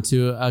layered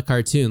onto a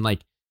cartoon.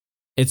 Like,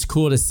 it's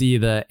cool to see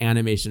the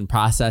animation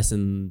process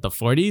in the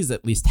 40s,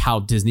 at least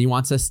how Disney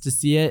wants us to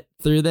see it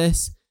through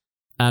this.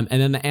 And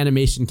then the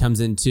animation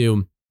comes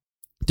into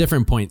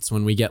different points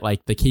when we get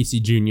like the Casey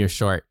Jr.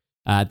 short.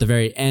 At the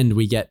very end,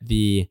 we get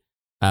the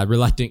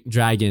Reluctant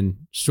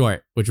Dragon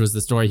short, which was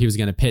the story he was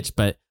going to pitch,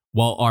 but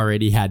Walt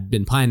already had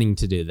been planning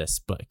to do this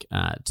book,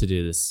 to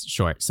do this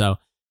short. So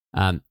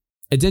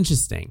it's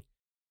interesting.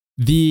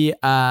 The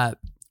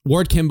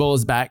Ward Kimball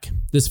is back.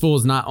 This fool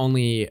is not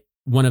only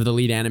one of the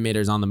lead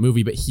animators on the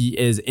movie, but he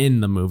is in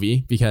the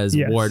movie because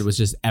Ward was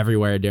just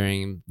everywhere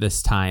during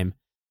this time.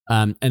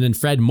 And then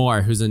Fred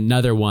Moore, who's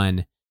another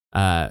one,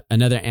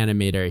 another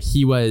animator,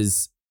 he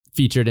was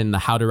featured in the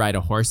How to Ride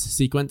a Horse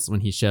sequence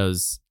when he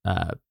shows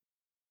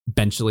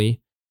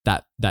Benchley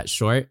that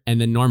short.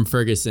 And then Norm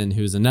Ferguson,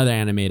 who's another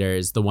animator,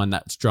 is the one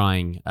that's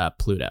drawing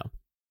Pluto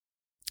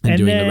and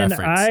doing then the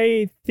reference.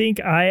 I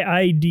think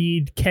I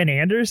ID'd Ken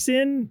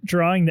Anderson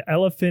drawing the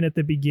elephant at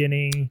the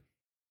beginning,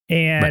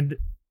 and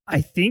I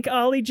think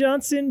Ollie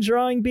Johnson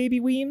drawing Baby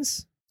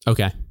Weems.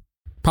 Okay.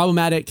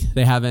 Problematic.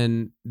 They have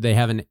an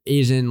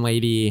Asian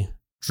lady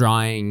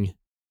drawing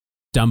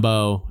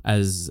Dumbo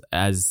as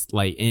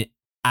like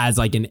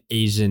an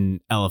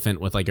Asian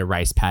elephant with like a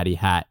rice paddy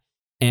hat.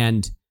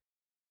 And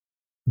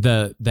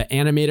the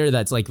animator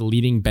that's like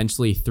leading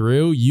Benchley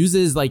through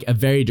uses like a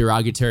very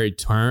derogatory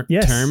term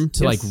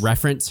to like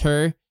reference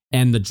her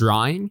and the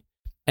drawing.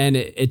 And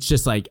it's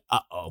just like,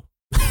 uh-oh.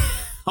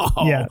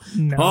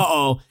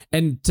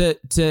 And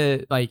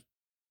to like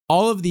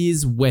all of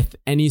these with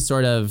any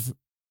sort of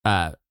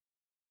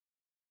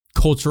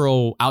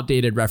cultural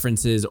outdated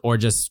references or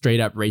just straight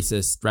up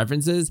racist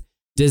references,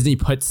 Disney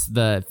puts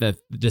the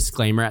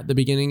disclaimer at the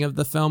beginning of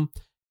the film.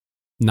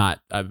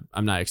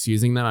 I'm not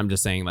excusing them. I'm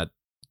just saying that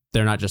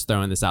they're not just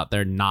throwing this out.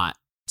 They're not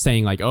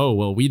saying like, oh,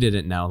 well, we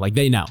didn't know. Like,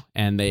 they know,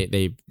 and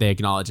they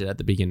acknowledge it at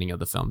the beginning of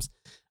the films.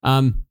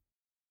 And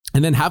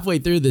then halfway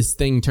through, this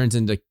thing turns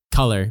into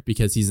color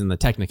because he's in the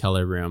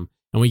Technicolor room,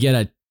 and we get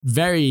a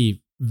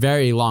very,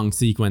 very long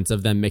sequence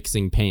of them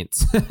mixing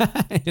paints.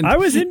 I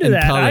was into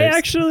that. Colors. I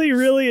actually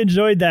really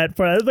enjoyed that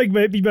part. That like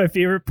might be my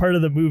favorite part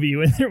of the movie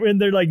when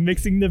they're like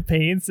mixing the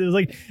paints. It was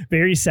like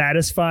very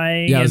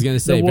satisfying. Yeah, I was gonna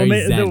say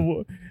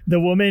the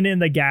woman in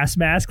the gas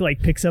mask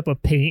like picks up a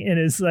paint and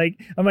is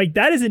like, I'm like,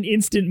 that is an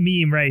instant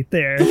meme right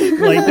there.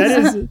 Like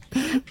that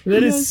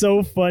is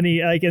so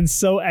funny, like, and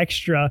so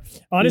extra.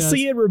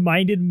 Honestly, It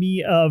reminded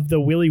me of the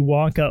Willy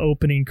Wonka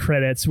opening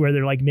credits where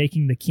they're like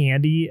making the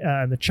candy,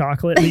 the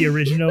chocolate, the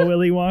original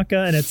Willy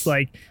Wonka, and it's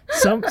like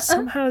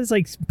somehow it's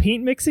like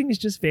paint mixing is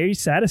just very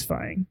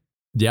satisfying.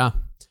 Yeah.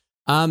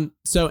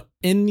 So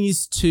in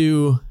these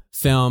two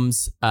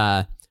films,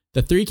 The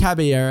Three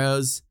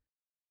Caballeros,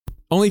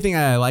 only thing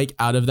I like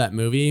out of that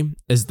movie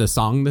is the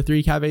song The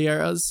Three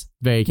Caballeros.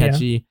 Very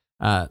catchy.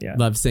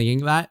 Love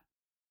singing that.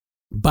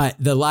 But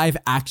the live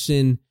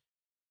action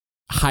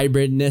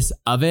hybridness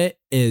of it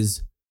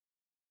is,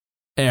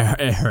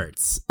 it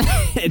hurts.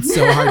 It's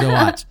so hard to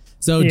watch.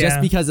 So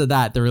just because of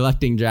that, the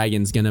Reluctant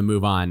Dragon's going to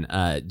move on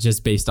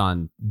just based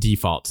on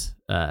default.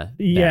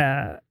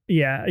 Yeah.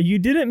 You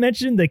didn't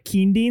mention the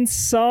Kindeen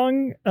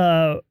song,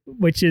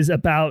 which is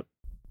about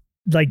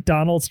like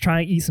Donald's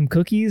trying to eat some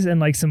cookies and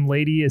like some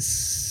lady is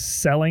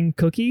selling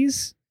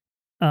cookies.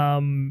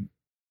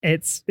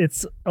 It's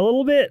a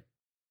little bit,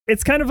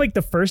 it's kind of like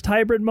the first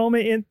hybrid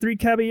moment in Three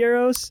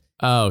Caballeros.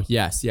 Oh,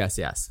 yes.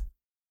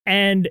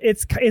 And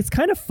it's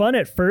kind of fun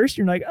at first.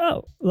 You're like,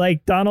 oh,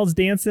 like Donald's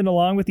dancing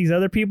along with these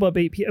other people.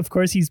 But of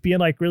course, he's being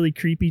like really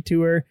creepy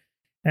to her.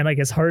 And like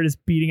his heart is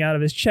beating out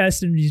of his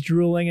chest and he's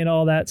drooling and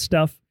all that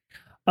stuff.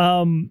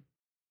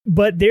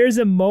 But there's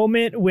a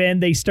moment when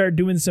they start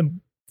doing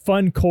some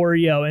fun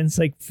choreo and it's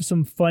like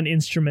some fun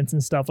instruments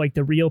and stuff, like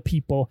the real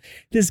people.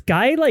 This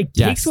guy like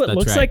takes what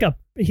looks like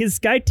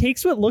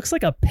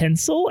a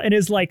pencil and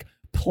is like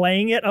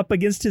playing it up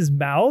against his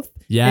mouth.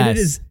 Yes. And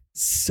it is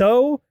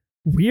so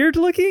weird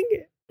looking.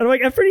 And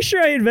I'm pretty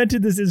sure I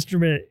invented this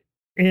instrument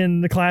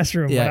in the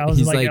classroom when I was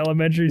in like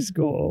elementary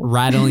school.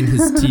 Rattling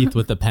his teeth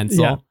with a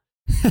pencil.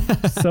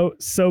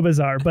 So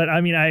bizarre. But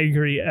I mean, I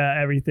agree.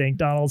 Everything.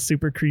 Donald's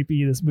super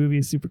creepy. This movie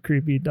is super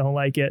creepy. Don't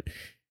like it.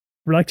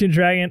 Reluctant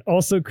Dragon,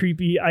 also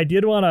creepy. I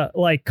did want to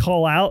like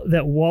call out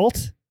that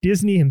Walt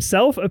Disney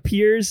himself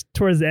appears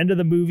towards the end of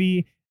the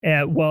movie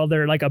while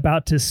they're like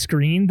about to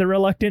screen the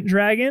Reluctant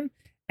Dragon.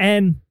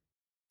 And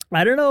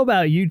I don't know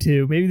about you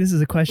two, maybe this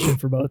is a question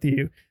for both of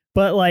you,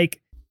 but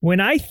like when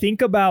I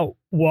think about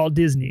Walt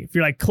Disney, if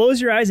you're like, close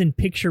your eyes and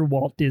picture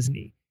Walt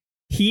Disney,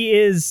 he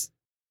is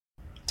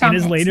in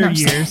his later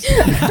years.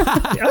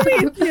 I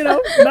mean, you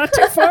know, not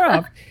too far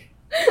off.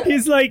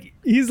 He's like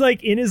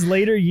in his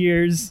later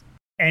years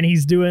and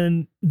he's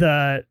doing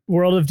the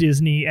World of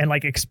Disney and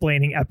like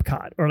explaining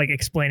Epcot or like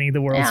explaining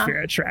the World's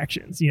Fair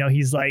attractions. You know,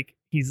 he's like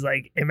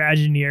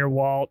Imagineer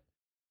Walt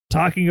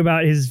talking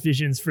about his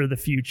visions for the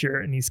future,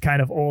 and he's kind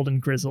of old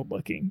and grizzled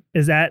looking.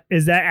 Is that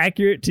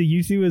accurate to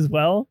you two as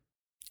well?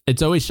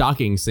 It's always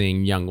shocking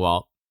seeing young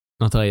Walt.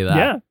 I'll tell you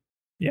that.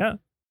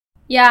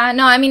 Yeah,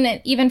 no, I mean,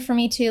 even for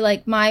me too,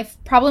 like my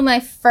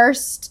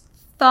first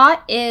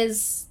thought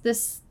is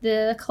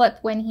the clip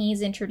when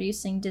he's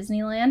introducing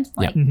Disneyland.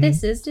 Like,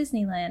 this is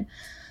Disneyland.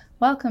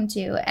 Welcome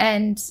to.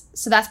 And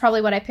so that's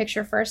probably what I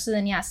picture first.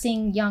 And then,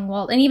 seeing young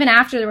Walt. And even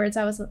afterwards,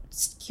 I was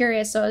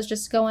curious. So I was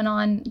just going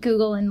on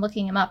Google and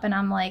looking him up. And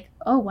I'm like,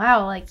 oh,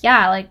 wow. Like,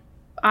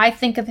 I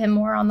think of him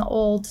more on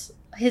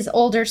his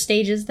older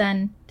stages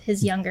than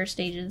his younger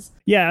stages.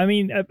 Yeah, I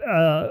mean,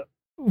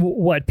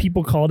 what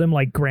people called him,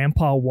 like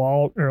Grandpa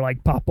Walt or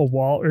like Papa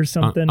Walt or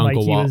something.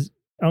 Uncle Walt. Was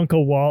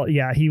Uncle Walt.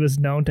 Yeah, he was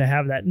known to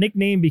have that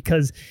nickname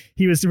because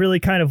he was really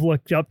kind of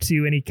looked up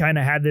to, and he kind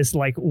of had this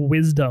like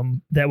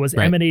wisdom that was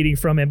emanating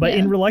from him. But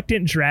in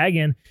Reluctant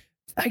Dragon,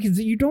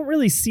 you don't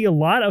really see a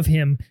lot of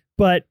him,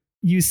 but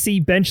you see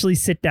Benchley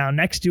sit down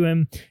next to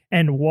him,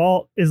 and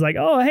Walt is like,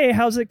 "Oh, hey,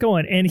 how's it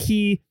going?" And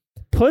he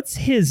puts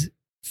his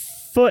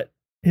foot.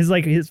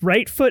 His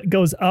right foot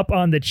goes up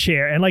on the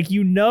chair. And like,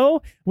 you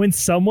know, when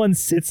someone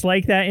sits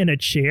like that in a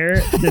chair,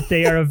 that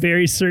they are a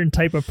very certain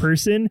type of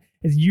person.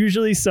 It's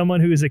usually someone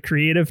who is a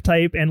creative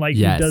type and like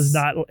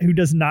who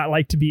does not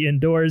like to be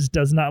indoors,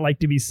 does not like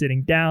to be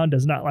sitting down,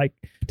 does not like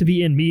to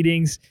be in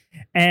meetings.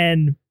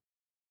 And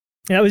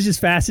that was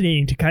just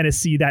fascinating to kind of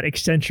see that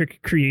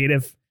eccentric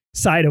creative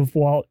side of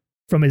Walt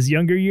from his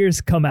younger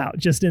years come out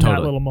just in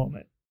that little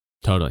moment.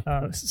 Totally.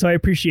 So I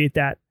appreciate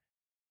that.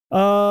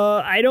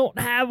 I don't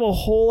have a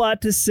whole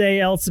lot to say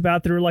else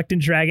about the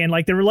Reluctant Dragon.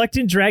 Like, the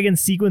Reluctant Dragon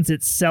sequence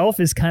itself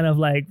is kind of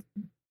like,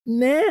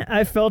 meh.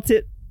 I felt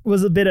it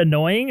was a bit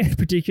annoying,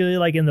 particularly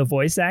like in the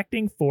voice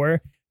acting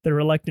for the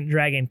Reluctant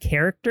Dragon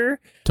character.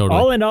 Totally.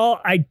 All in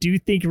all, I do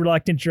think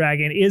Reluctant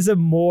Dragon is a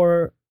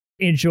more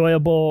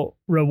enjoyable,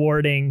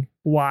 rewarding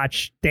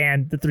watch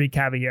than the Three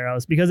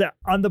Caballeros, because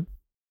on the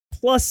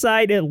plus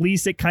side, at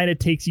least it kind of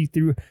takes you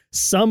through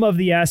some of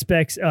the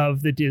aspects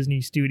of the Disney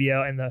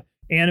studio and the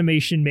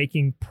animation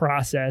making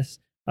process,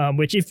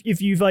 which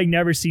if you've like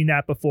never seen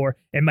that before,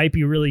 it might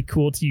be really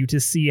cool to you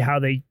to see how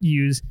they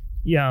use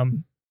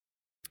the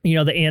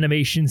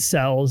animation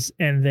cells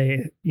and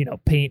they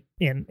paint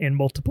in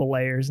multiple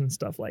layers and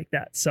stuff like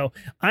that. So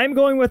I'm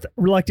going with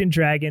Reluctant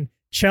Dragon.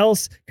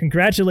 Chels,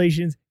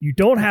 congratulations, you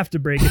don't have to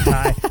break a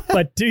tie.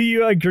 But do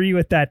you agree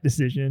with that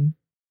decision?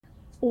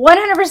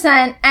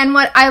 100%. And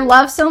what I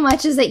love so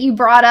much is that you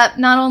brought up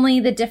not only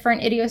the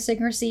different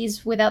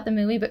idiosyncrasies without the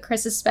movie, but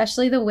Chris,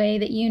 especially the way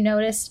that you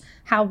noticed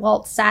how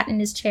Walt sat in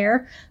his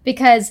chair,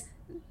 because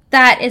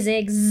that is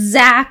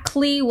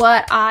exactly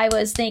what I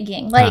was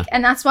thinking. Like,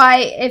 and that's why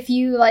if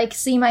you like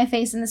see my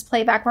face in this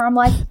playback where I'm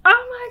like,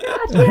 oh my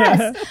God,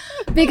 yes.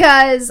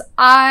 Because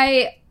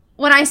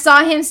when I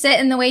saw him sit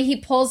and the way he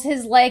pulls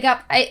his leg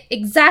up,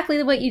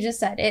 exactly what you just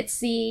said.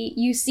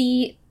 You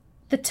see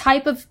the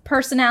type of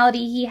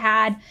personality he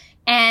had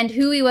and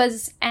who he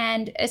was,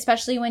 and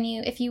especially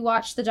if you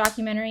watch the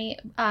documentary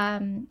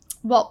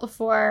Walt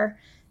Before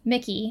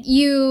Mickey,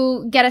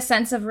 you get a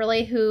sense of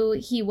really who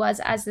he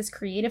was as this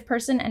creative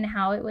person and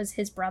how it was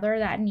his brother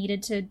that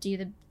needed to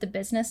do the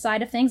business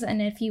side of things.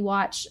 And if you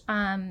watch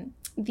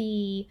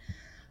the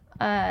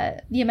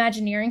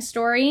Imagineering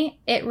story,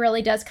 it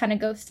really does kind of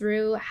go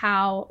through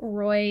how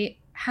Roy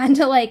had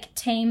to like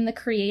tame the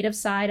creative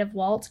side of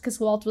Walt, because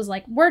Walt was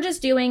like, we're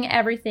just doing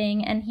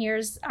everything and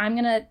I'm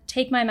gonna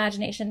take my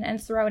imagination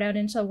and throw it out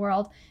into the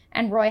world.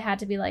 And Roy had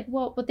to be like,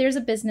 well, but there's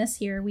a business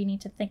here we need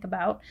to think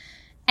about.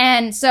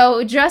 And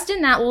so just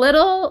in that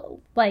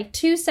little like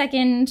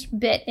 2-second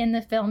bit in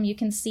the film, you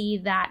can see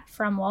that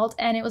from Walt.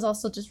 And it was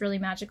also just really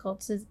magical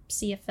to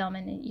see a film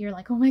and you're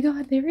like, oh my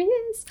God, there he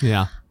is.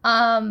 Yeah.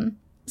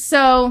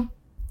 So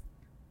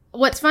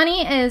what's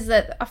funny is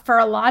that for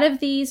a lot of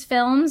these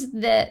films,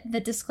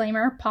 the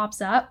disclaimer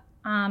pops up.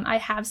 I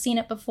have seen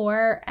it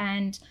before,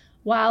 and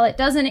while it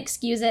doesn't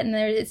excuse it and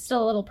it's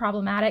still a little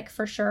problematic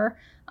for sure,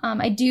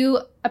 I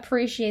do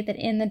appreciate that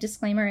in the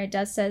disclaimer it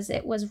does says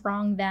it was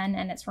wrong then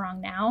and it's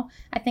wrong now.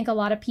 I think a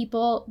lot of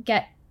people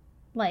get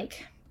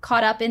like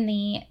caught up in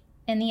the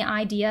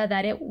idea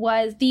that it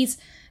was these,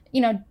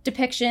 you know,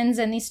 depictions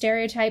and these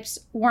stereotypes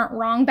weren't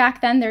wrong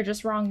back then, they're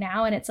just wrong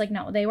now. And it's like,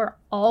 no, they were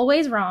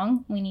always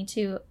wrong. We need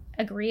to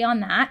agree on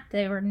that.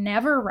 They were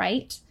never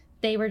right.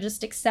 They were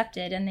just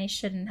accepted and they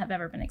shouldn't have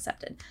ever been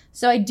accepted.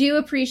 So I do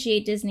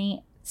appreciate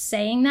Disney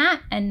saying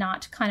that and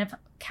not kind of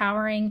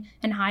cowering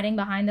and hiding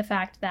behind the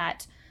fact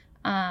that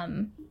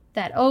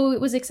oh,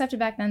 it was accepted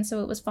back then,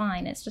 so it was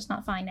fine. It's just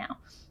not fine now.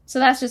 So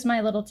that's just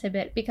my little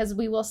tidbit, because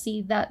we will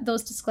see that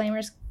those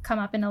disclaimers come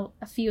up in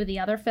a few of the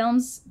other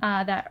films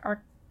that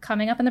are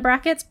coming up in the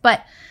brackets.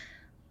 But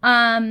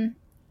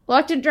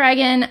Reluctant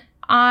Dragon,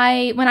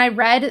 when I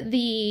read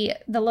the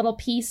little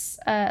piece,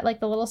 like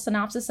the little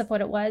synopsis of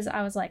what it was,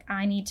 I was like,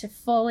 I need to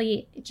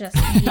fully just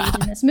engage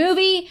in this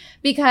movie,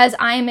 because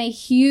I am a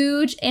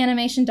huge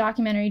animation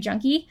documentary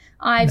junkie.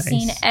 I've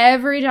seen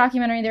every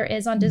documentary there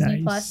is on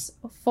Disney Plus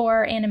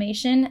for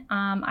animation.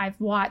 I've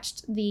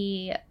watched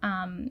the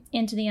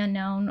Into the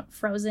Unknown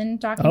Frozen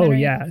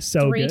documentary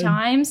three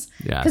times,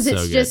 because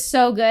it's just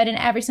so good, and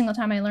every single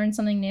time I learn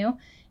something new.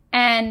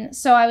 And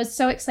so I was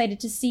so excited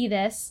to see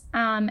this.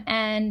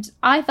 And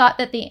I thought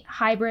that the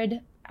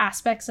hybrid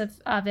aspects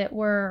of it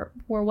were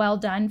well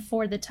done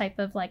for the type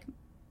of like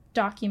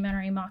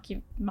documentary,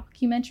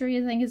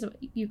 mockumentary, I think is what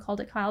you called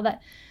it, Kyle,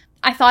 that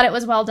I thought it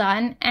was well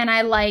done. And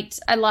I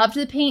loved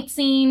the paint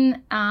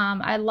scene.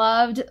 I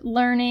loved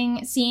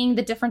seeing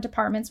the different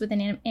departments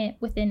within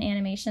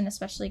animation,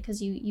 especially because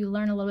you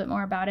learn a little bit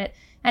more about it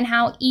and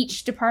how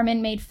each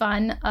department made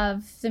fun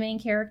of the main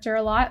character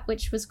a lot,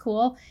 which was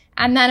cool.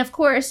 And then, of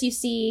course, you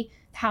see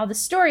how the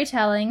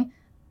storytelling,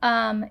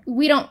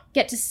 we don't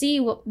get to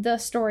see the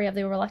story of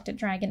the Reluctant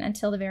Dragon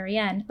until the very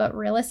end. But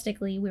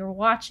realistically, we were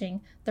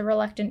watching the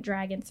Reluctant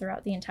Dragon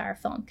throughout the entire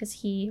film because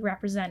he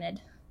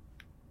represented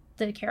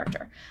the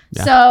character.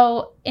 Yeah.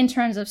 So in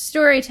terms of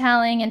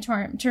storytelling, in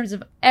terms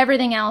of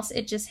everything else,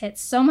 it just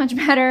hits so much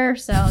better.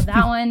 So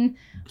that one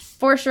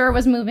for sure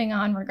was moving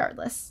on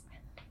regardless.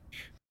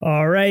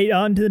 All right,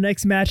 on to the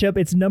next matchup.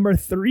 It's number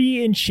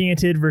 3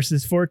 Enchanted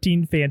versus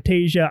 14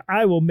 Fantasia.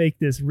 I will make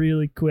this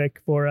really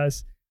quick for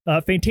us.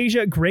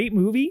 Fantasia, great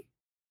movie.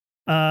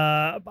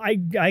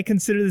 I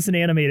consider this an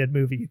animated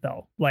movie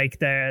though. Like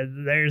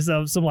there's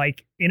some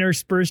like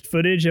interspersed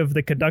footage of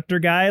the conductor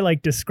guy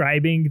like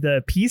describing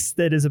the piece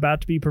that is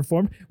about to be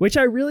performed, which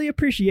I really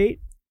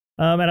appreciate.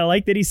 And I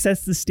like that he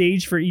sets the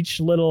stage for each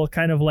little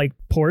kind of like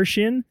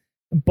portion.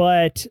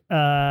 But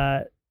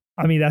I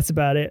mean, that's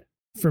about it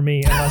for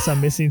me, unless I'm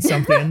missing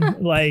something.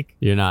 Like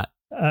you're not.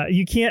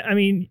 You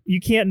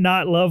can't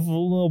not love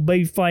little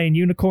baby flying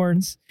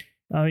unicorns.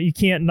 You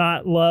can't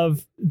not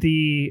love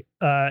the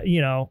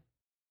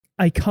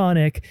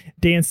iconic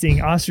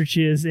dancing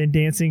ostriches and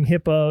dancing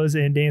hippos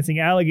and dancing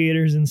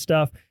alligators and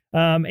stuff.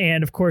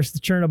 And of course the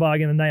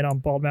Chernobog and the Night on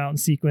Bald Mountain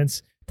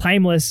sequence,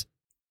 timeless.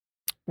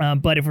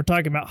 But if we're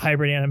talking about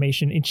hybrid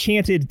animation,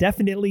 Enchanted,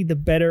 definitely the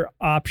better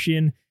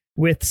option,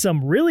 with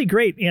some really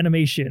great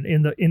animation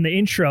in the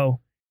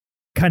intro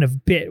kind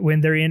of bit when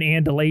they're in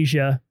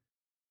Andalasia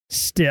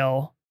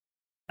still.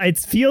 It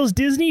feels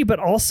Disney, but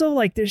also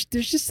like there's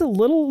just a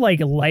little like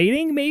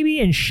lighting maybe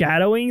and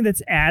shadowing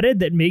that's added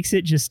that makes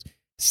it just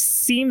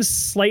seems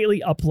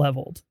slightly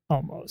up-leveled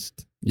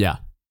almost. Yeah.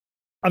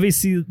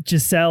 Obviously,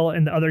 Giselle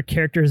and the other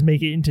characters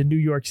make it into New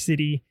York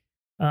City,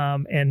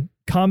 and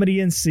comedy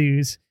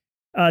ensues.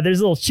 There's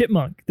a little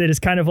chipmunk that is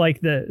kind of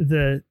like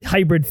the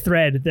hybrid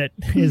thread that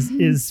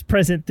is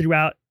present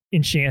throughout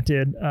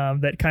Enchanted,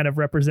 that kind of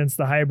represents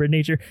the hybrid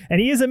nature. And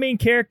he is a main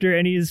character,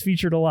 and he is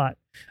featured a lot.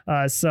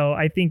 So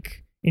I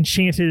think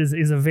Enchanted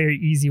is a very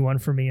easy one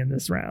for me in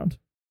this round.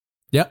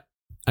 Yep,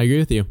 I agree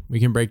with you. We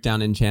can break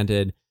down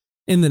Enchanted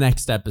in the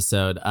next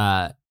episode.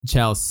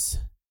 Chelsea,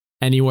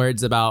 any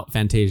words about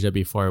Fantasia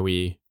before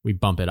we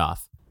bump it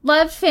off?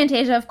 Loved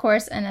Fantasia, of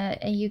course, and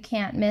you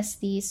can't miss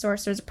the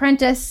Sorcerer's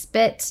Apprentice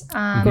bit,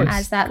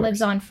 as that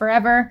lives on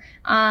forever.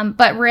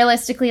 But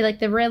realistically, like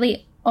the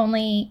really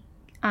only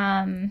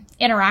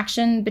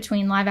interaction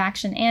between live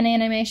action and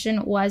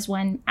animation was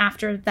when,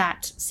 after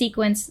that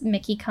sequence,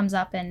 Mickey comes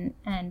up and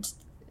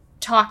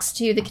talks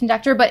to the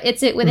conductor, but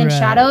it's within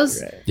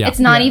shadows. Right. Yeah. It's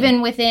not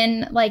even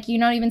within, like, you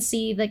don't even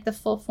see like the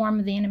full form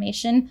of the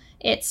animation.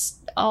 It's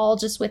all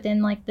just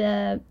within like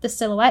the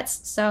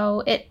silhouettes.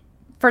 So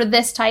for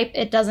this type,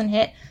 it doesn't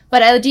hit.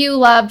 But I do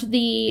loved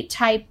the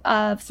type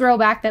of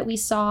throwback that we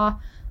saw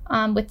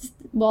with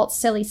Walt's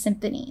Silly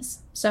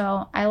Symphonies.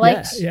 So I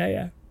liked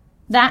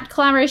that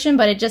collaboration,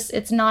 but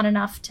it's not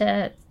enough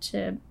to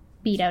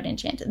beat out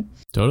Enchanted.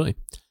 Totally.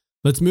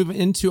 Let's move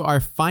into our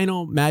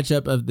final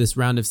matchup of this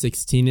round of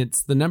 16.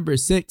 It's the number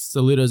 6,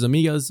 Saludos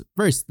Amigos,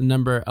 versus the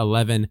number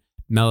 11,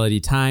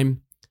 Melody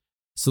Time.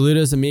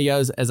 Saludos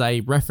Amigos, as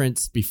I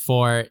referenced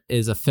before,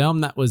 is a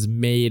film that was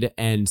made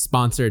and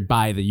sponsored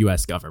by the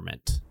U.S.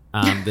 government.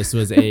 This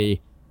was a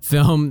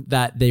film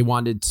that they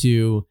wanted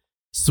to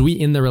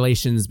sweeten the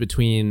relations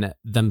between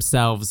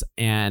themselves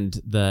and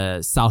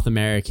the South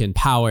American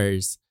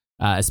powers,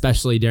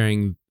 especially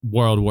during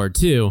World War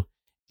II.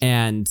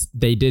 And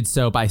they did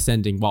so by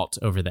sending Walt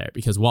over there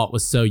because Walt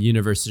was so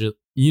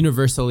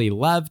universally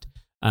loved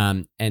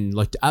and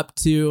looked up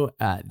to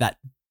that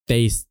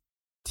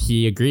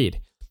he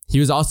agreed. He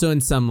was also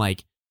in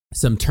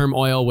some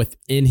turmoil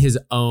within his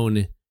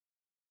own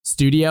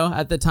studio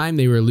at the time.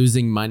 They were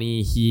losing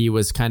money. He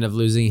was kind of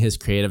losing his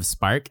creative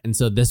spark. And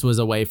so this was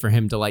a way for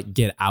him to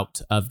get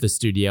out of the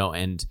studio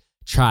and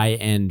try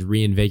and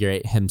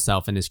reinvigorate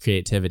himself and his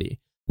creativity,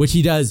 which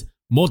he does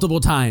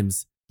multiple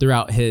times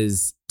throughout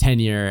his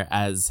tenure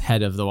as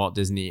head of the Walt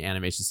Disney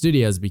Animation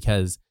Studios,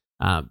 because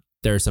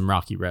there are some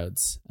rocky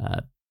roads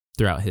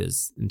throughout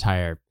his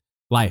entire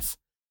life.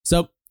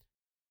 So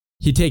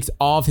he takes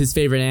all of his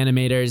favorite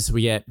animators.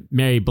 We get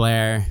Mary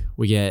Blair.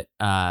 We get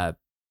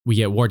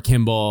Ward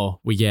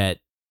Kimball. We get,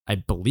 I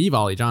believe,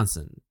 Ollie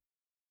Johnson,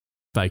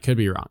 but I could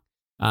be wrong.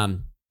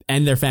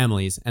 And their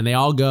families, and they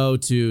all go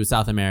to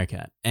South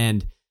America.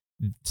 And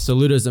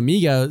Saludos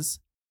Amigos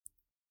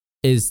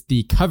is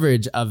the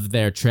coverage of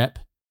their trip,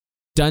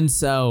 done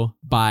so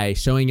by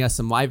showing us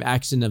some live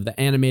action of the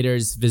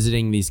animators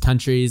visiting these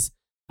countries,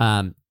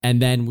 and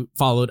then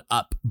followed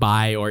up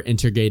by or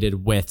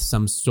integrated with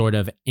some sort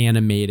of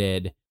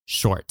animated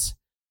short.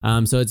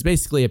 So it's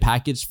basically a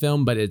packaged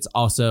film, but it's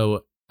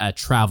also a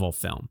travel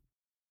film.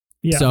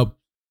 Yeah.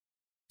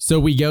 So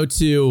we go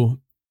to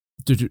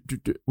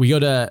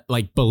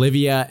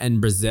Bolivia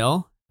and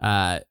Brazil.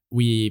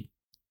 We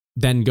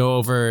then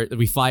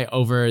we fly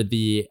over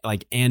the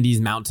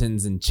Andes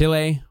Mountains in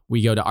Chile.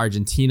 We go to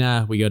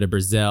Argentina. We go to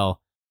Brazil.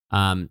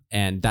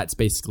 And that's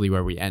basically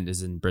where we end,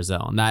 is in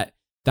Brazil. And that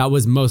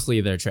was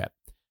mostly their trip.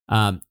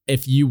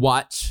 If you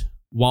watch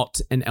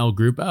Walt and El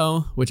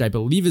Grupo, which I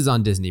believe is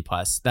on Disney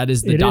Plus, that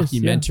is the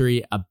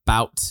documentary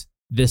about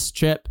this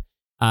trip.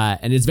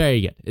 And it's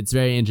very good. It's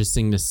very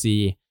interesting to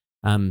see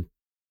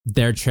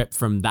their trip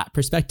from that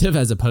perspective,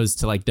 as opposed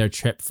to their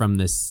trip from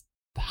this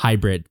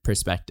hybrid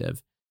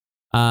perspective.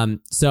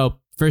 So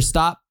first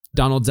stop,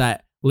 Donald's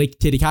at Lake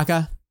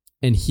Titicaca,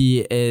 and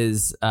he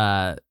is,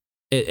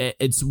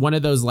 it's one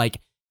of those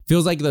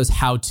feels like those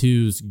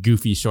how-tos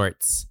goofy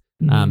shorts,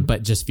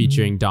 but just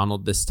featuring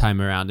Donald this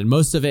time around. And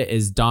most of it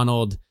is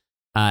Donald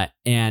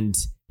and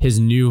his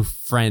new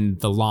friend,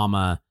 the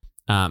llama,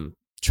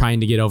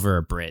 trying to get over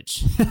a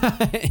bridge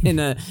in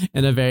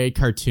a very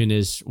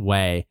cartoonish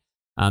way.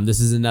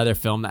 This is another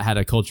film that had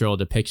a cultural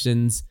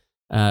depictions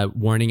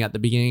warning at the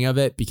beginning of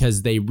it,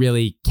 because they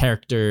really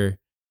caricatured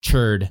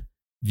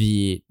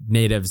the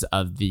natives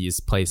of these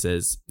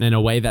places in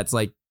a way that's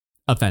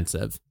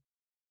offensive.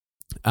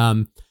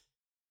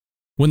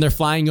 When they're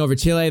flying over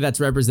Chile, that's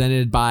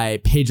represented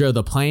by Pedro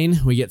the Plane.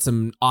 We get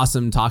some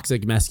awesome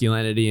toxic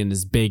masculinity and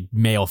his big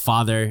male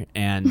father,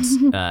 and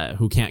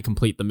who can't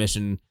complete the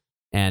mission,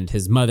 and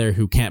his mother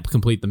who can't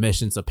complete the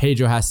mission, so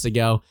Pedro has to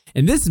go.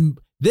 And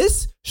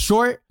this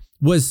short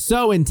was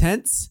so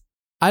intense.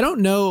 I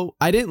don't know.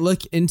 I didn't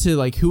look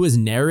into who was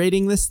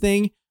narrating this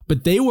thing,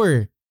 but they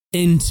were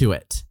into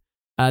it.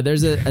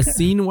 There's a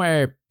scene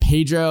where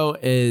Pedro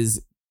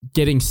is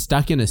getting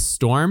stuck in a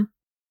storm,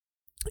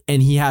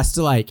 and he has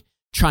to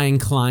try and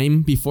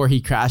climb before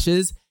he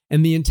crashes.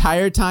 And the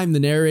entire time the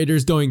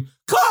narrator's going,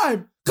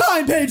 climb,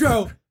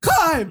 Pedro,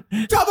 climb,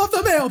 drop off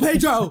the mail,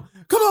 Pedro,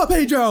 come on,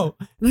 Pedro.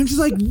 And I'm just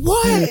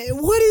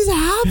what is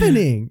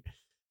happening?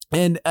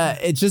 And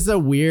it's just a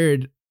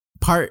weird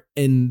part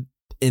in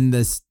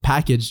this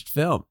packaged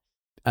film,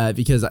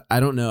 because I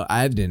don't know,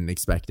 I didn't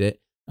expect it.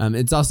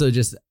 It's also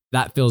just,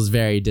 that feels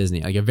very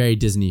Disney, a very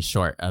Disney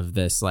short of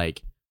this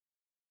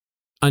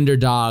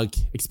underdog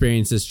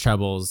experiences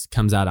troubles,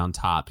 comes out on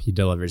top. He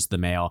delivers the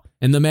mail,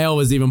 and the mail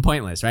was even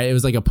pointless, right? It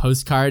was a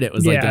postcard. It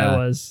was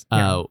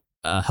a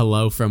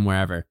hello from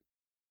wherever.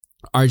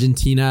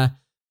 Argentina,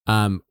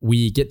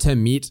 we get to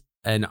meet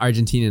an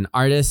Argentinian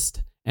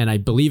artist, and I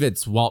believe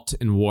it's Walt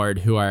and Ward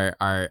who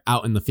are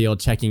out in the field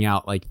checking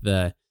out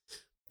the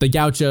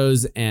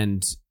gauchos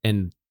and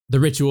the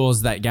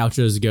rituals that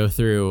gauchos go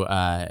through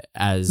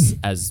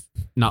as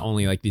not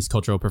only these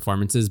cultural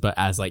performances, but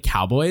as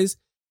cowboys.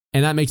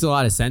 And that makes a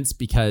lot of sense,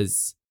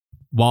 because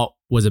Walt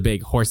was a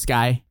big horse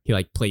guy.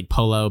 He played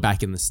polo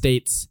back in the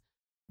States.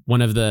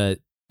 One of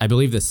I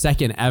believe the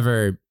second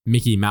ever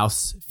Mickey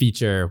Mouse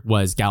feature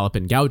was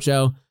Gallopin'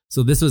 Gaucho.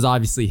 So this was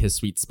obviously his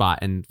sweet spot,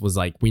 and was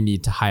we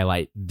need to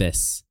highlight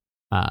this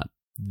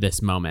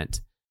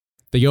moment.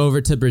 They go over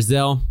to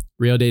Brazil,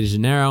 Rio de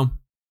Janeiro,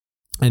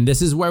 and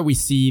this is where we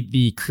see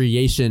the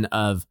creation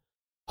of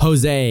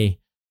Jose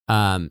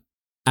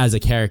as a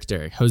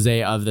character,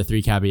 Jose of the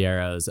Three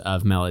Caballeros,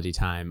 of Melody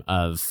Time,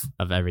 of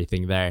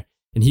everything there.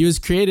 And he was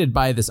created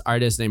by this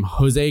artist named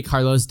Jose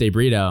Carlos de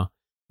Brito,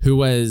 who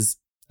was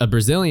a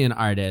Brazilian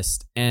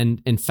artist.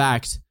 And in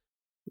fact,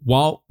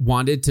 Walt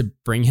wanted to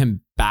bring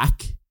him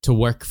back to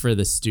work for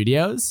the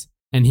studios,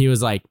 and he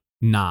was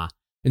nah.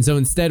 And so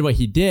instead what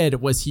he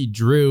did was he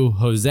drew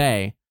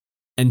Jose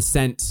and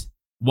sent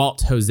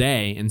Walt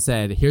Jose and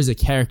said, here's a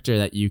character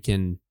that you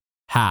can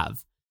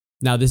have.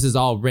 Now, this is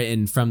all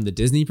written from the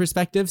Disney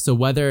perspective. So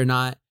whether or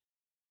not,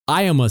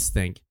 I almost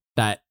think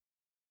that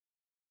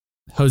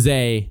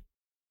Jose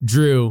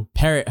drew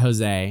Parrot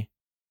Jose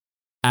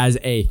as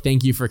a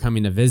thank you for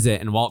coming to visit.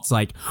 And Walt's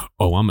like,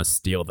 oh, I'm going to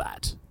steal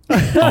that. Oh,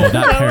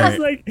 that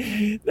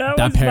parrot,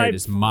 that parrot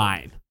is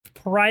mine.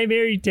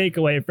 Primary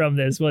takeaway from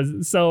this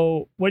was,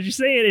 so what you're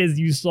saying is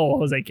you stole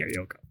Jose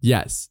Carioca.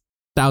 Yes,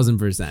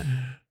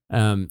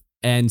 1000%.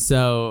 And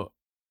so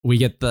we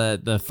get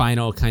the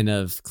final kind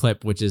of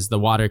clip, which is the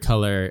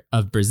watercolor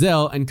of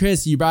Brazil. And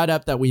Chris, you brought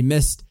up that we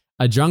missed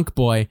a drunk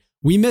boy.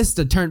 We missed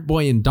a turnt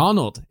boy in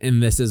Donald in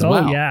this as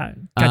well. Oh, yeah.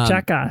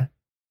 Kachaka.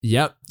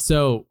 Yep.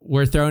 So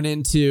we're thrown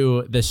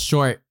into this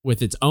short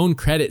with its own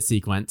credit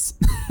sequence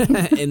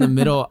in the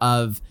middle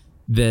of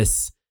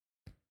this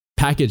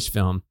package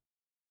film.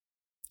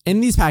 In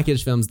these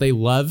package films, they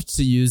love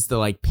to use the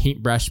like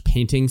paintbrush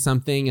painting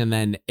something and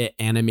then it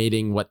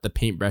animating what the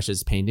paintbrush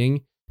is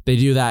painting. They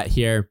do that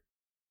here.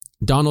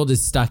 Donald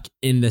is stuck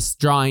in this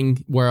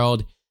drawing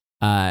world.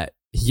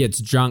 He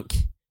gets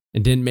drunk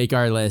and didn't make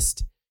our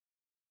list.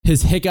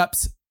 His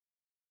hiccups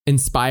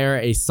inspire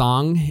a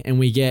song, and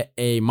we get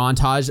a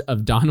montage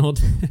of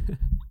Donald.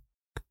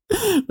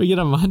 We get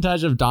a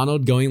montage of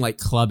Donald going like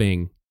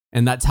clubbing,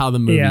 and that's how the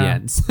movie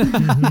ends.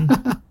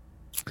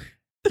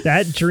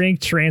 That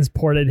drink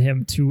transported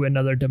him to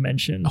another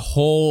dimension. A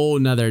whole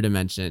nother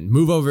dimension.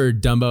 Move over,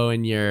 Dumbo,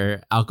 in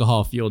your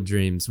alcohol-fueled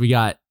dreams. We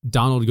got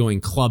Donald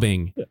going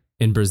clubbing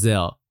in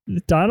Brazil.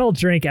 Donald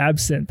drank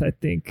absinthe, I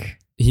think.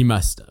 He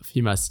must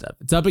have.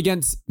 It's up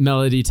against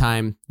Melody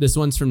Time. This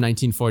one's from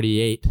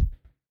 1948.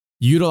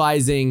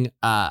 Utilizing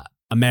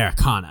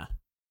Americana.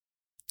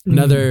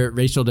 Another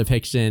racial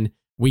depiction.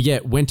 We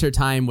get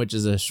Wintertime, which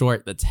is a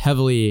short that's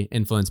heavily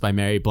influenced by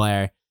Mary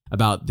Blair,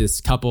 about this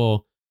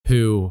couple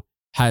who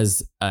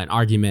has an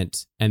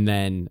argument and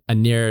then a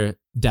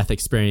near-death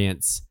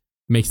experience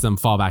makes them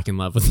fall back in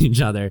love with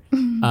each other.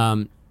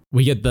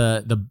 We get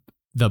the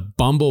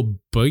Bumble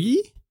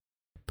Boogie,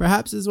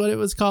 perhaps is what it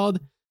was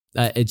called.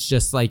 It's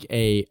just like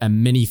a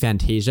mini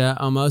Fantasia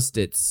almost.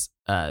 It's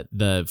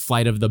the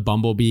flight of the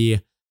bumblebee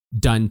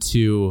done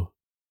to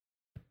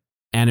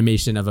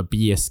animation of a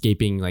bee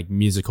escaping like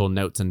musical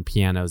notes and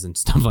pianos and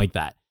stuff like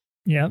that.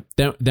 Yeah.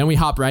 Then we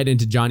hop right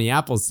into Johnny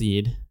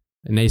Appleseed,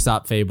 an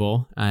Aesop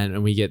fable,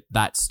 and we get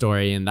that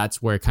story, and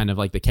that's where kind of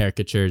like the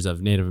caricatures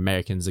of Native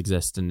Americans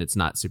exist, and it's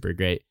not super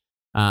great.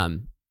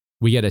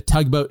 We get a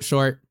Tugboat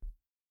short,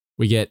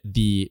 we get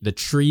the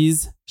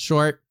Trees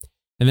short,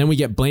 and then we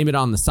get Blame It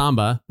on the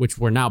Samba, which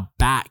we're now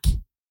back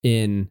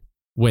in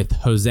with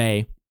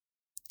Jose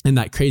and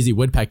that crazy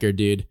woodpecker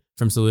dude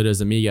from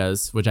Saludos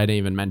Amigos, which I didn't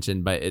even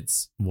mention, but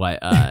it's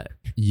what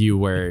you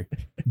were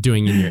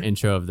doing in your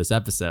intro of this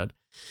episode.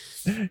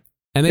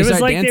 And they start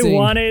dancing.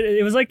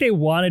 It was like they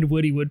wanted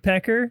Woody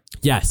Woodpecker.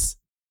 Yes.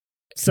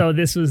 So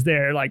this was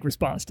their like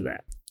response to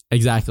that.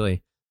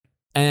 Exactly.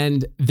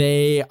 And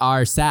they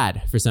are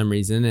sad for some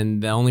reason.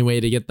 And the only way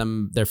to get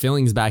their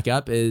feelings back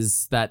up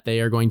is that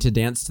they are going to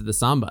dance to the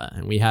samba.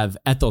 And we have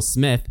Ethel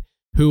Smith,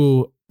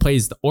 who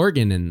plays the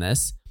organ in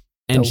this.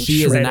 And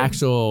she's an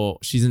actual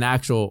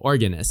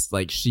organist.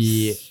 Like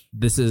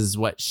this is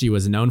what she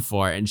was known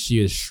for. And she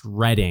is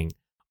shredding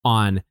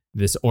on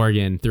this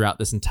organ throughout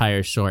this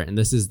entire short. And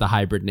this is the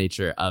hybrid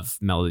nature of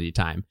Melody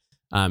Time.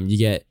 You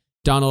get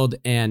Donald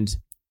and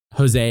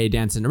Jose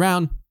dancing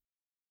around.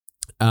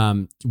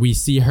 We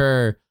see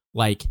her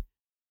like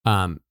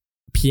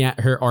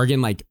her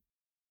organ like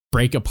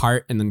break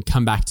apart and then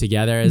come back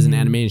together as an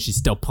anime, and she's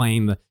still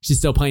playing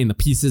the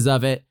pieces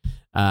of it.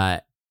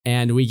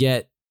 And we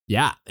get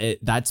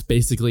that's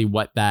basically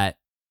what that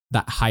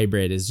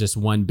hybrid is, just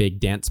one big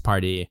dance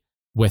party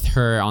with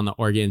her on the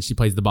organ. She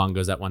plays the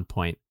bongos at one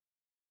point.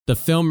 The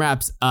film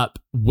wraps up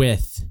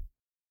with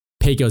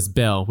Pecos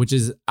Bill, which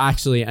is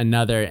actually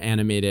another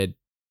animated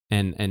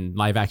and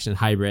live action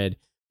hybrid,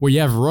 where you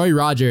have Roy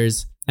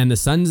Rogers and the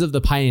Sons of the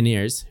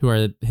Pioneers, who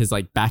are his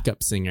like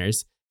backup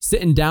singers,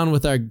 sitting down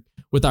with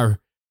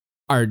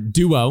our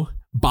duo,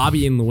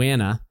 Bobby and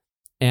Luana,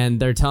 and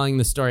they're telling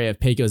the story of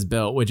Pecos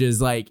Bill, which is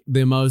like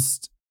the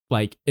most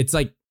like, it's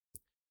like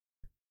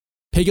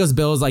Pecos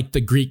Bill is like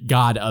the Greek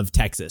god of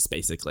Texas,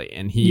 basically,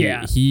 and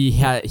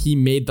he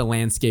made the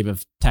landscape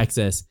of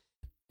Texas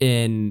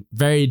in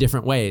very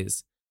different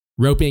ways,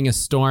 roping a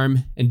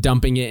storm and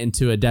dumping it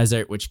into a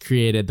desert, which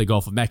created the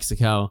Gulf of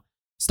Mexico,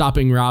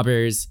 stopping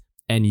robbers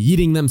and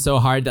yeeting them so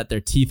hard that their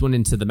teeth went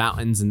into the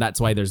mountains, and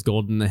that's why there's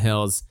gold in the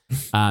hills.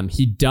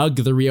 He dug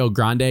the Rio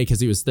Grande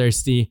because he was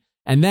thirsty,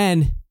 and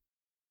then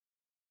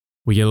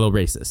we get a little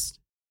racist,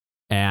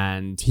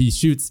 and he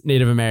shoots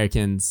Native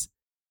Americans.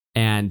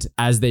 And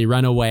as they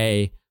run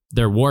away,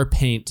 their war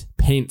paint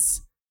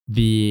paints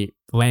the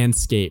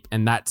landscape,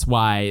 and that's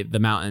why the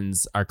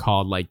mountains are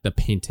called like the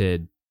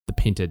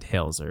painted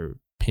hills or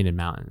painted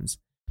mountains.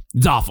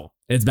 It's awful.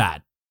 It's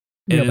bad.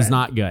 It is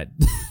not good.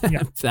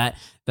 Yeah.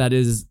 that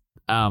is,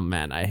 oh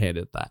man, I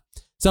hated that.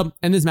 So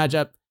in this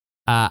matchup,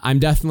 I'm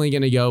definitely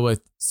going to go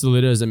with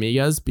Saludos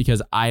Amigos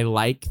because I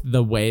like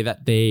the way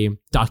that they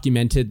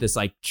documented this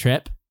like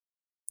trip,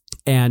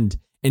 and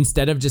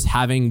instead of just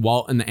having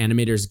Walt and the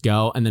animators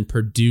go and then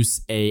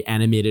produce a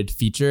animated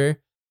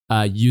feature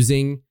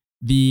using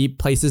the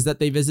places that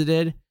they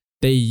visited,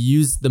 they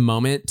used the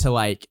moment to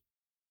like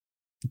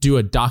do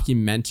a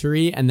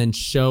documentary and then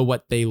show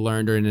what they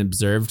learned and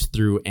observed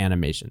through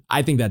animation.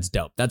 I think that's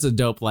dope. That's a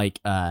dope like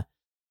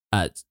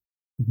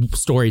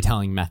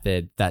storytelling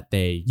method that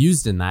they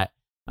used in that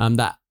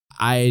that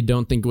I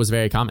don't think was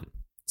very common.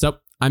 So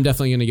I'm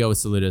definitely going to go with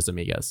Saludos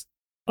Amigos.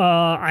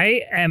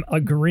 I am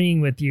agreeing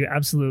with you.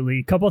 Absolutely.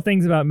 A couple of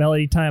things about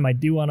Melody Time I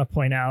do want to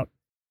point out.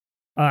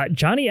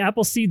 Johnny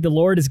Appleseed, The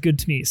Lord is Good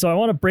to Me. So I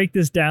want to break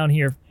this down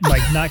here,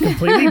 like not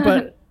completely,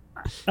 but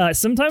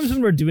sometimes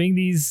when we're doing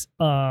these,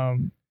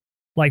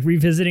 like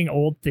revisiting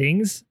old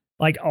things,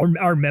 like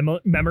our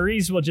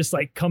memories will just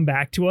like come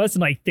back to us,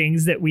 and like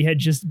things that we had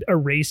just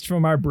erased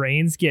from our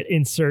brains get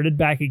inserted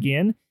back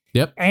again.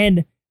 Yep.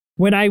 And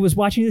when I was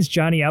watching this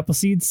Johnny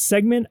Appleseed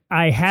segment,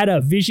 I had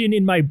a vision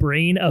in my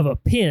brain of a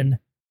pin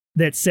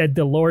that said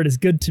 "The Lord is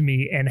Good to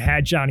Me" and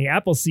had Johnny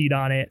Appleseed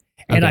on it.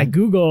 And I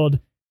Googled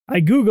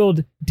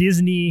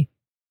Disney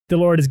 "The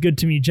Lord is Good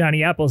to Me"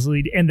 Johnny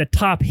Appleseed, and the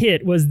top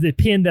hit was the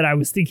pin that I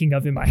was thinking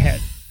of in my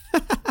head.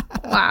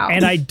 Wow.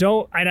 And I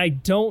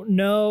don't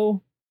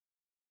know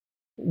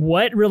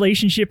what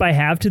relationship I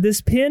have to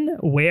this pin,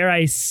 where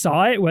I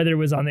saw it, whether it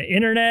was on the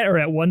internet or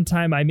at one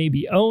time I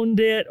maybe owned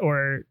it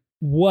or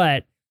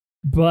what,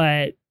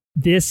 but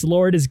this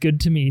Lord is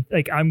Good to Me.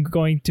 Like, I'm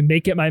going to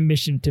make it my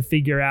mission to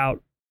figure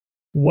out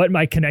what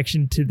my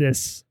connection to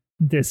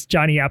this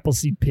Johnny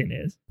Appleseed pin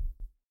is.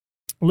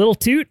 Little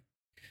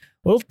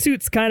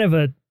Toot's kind of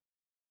a,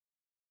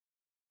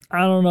 I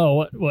don't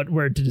know what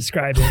word to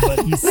describe him, but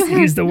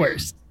he's the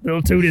worst.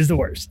 Little Toot is the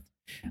worst.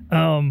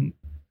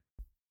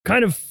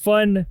 Kind of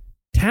fun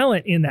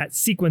talent in that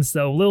sequence,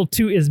 though. Little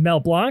Toot is Mel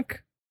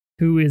Blanc,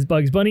 who is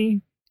Bugs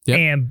Bunny,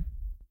 and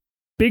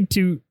Big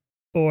Toot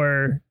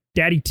or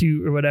Daddy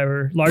Toot or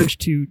whatever, Large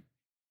Toot,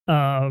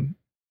 our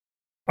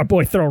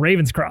boy Thurl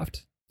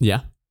Ravenscroft.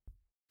 Yeah.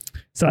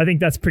 So I think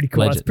that's pretty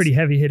cool. Legends. That's pretty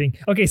heavy hitting.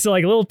 Okay, so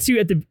like Little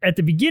Toot at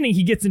the beginning,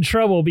 he gets in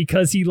trouble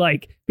because he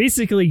like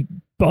basically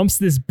bumps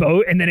this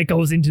boat and then it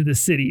goes into the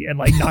city and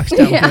like knocks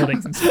down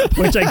buildings and stuff,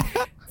 which like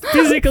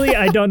physically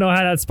I don't know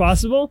how that's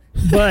possible,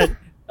 but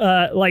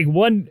like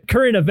one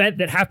current event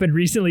that happened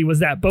recently was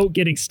that boat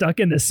getting stuck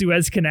in the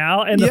Suez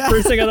Canal, and the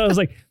first thing I thought was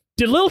like,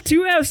 did Lil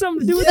 2 have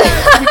something to do with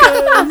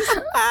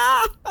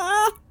that?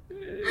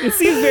 Because it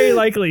seems very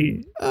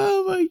likely.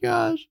 Oh my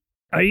gosh.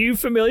 Are you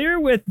familiar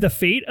with the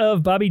fate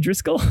of Bobby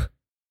Driscoll?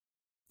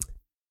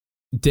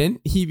 Didn't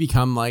he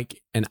become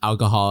like an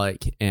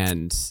alcoholic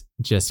and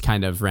just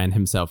kind of ran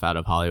himself out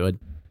of Hollywood?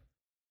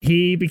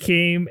 He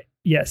became,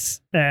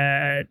 yes,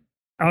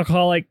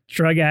 alcoholic,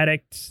 drug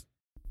addict,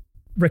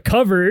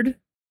 recovered,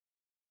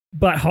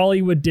 but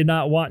Hollywood did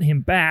not want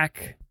him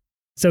back.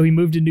 So he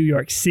moved to New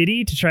York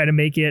City to try to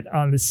make it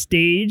on the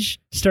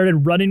stage,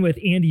 started running with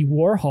Andy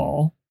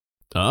Warhol.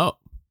 Oh.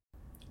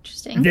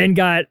 Interesting. Then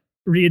got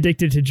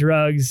re-addicted to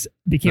drugs,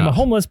 became a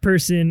homeless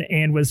person,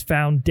 and was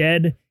found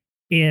dead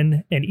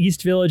in an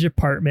East Village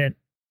apartment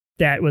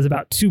that was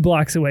about 2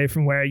 blocks away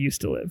from where I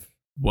used to live.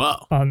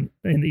 Whoa. In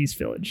the East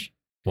Village.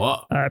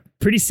 Whoa.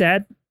 Pretty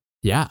sad.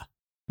 Yeah.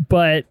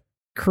 But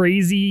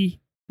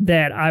crazy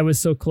that I was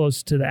so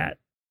close to that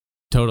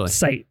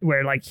site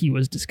where like he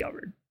was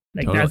discovered.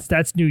 Like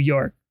that's New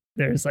York.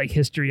 There's like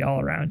history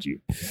all around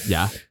you.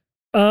 Yeah.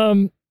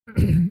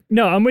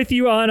 No, I'm with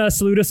you on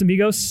Saludos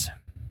Amigos.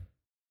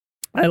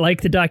 I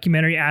like the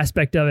documentary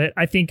aspect of it.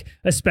 I think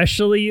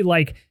especially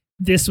like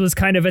this was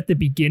kind of at the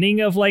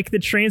beginning of like the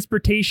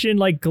transportation,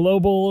 like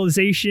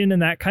globalization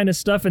and that kind of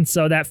stuff. And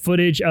so that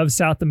footage of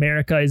South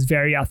America is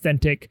very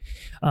authentic.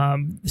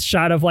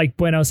 Shot of like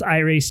Buenos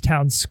Aires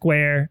town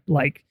square,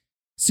 like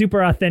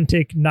super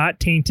authentic,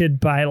 not tainted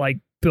by like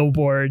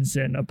billboards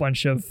and a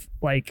bunch of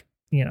like,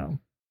 you know,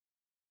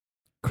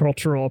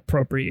 cultural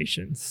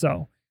appropriation.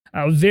 So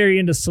I was very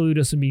into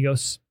Saludos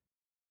Amigos.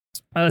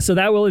 So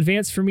that will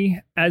advance for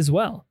me as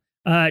well.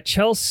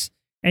 Chelsea,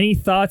 any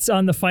thoughts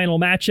on the final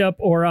matchup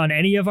or on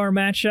any of our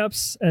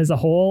matchups as a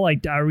whole?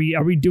 Like, are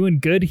we doing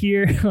good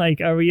here?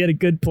 Like, are we at a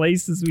good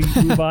place as we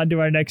move on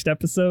to our next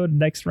episode,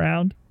 next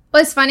round?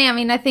 Well, it's funny. I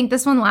mean, I think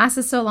this one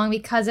lasted so long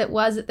because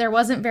there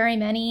wasn't very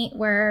many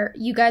where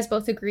you guys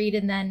both agreed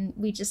and then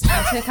we just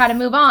had to kind of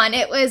move on.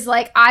 It was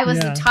like I was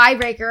the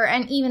tiebreaker,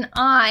 and even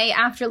I,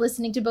 after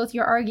listening to both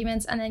your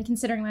arguments and then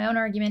considering my own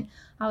argument,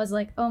 I was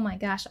like, oh my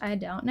gosh, I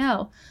don't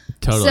know.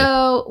 Totally.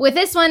 So with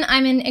this one,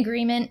 I'm in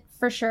agreement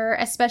for sure,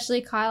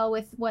 especially Kyle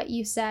with what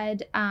you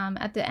said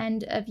at the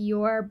end of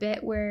your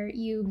bit where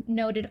you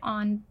noted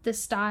on the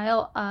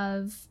style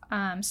of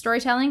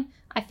storytelling.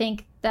 I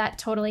think that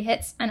totally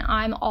hits, and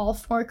I'm all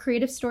for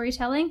creative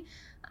storytelling.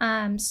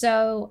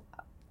 So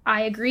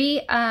I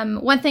agree.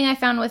 One thing I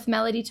found with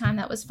Melody Time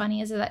that was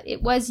funny is that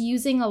it was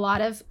using a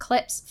lot of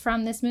clips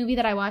from this movie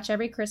that I watch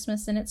every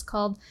Christmas, and it's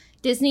called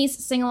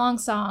Disney's Sing-Along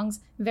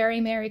Songs,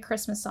 Very Merry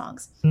Christmas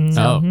Songs. Mm-hmm.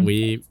 Oh,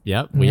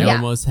 we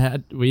almost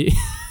had,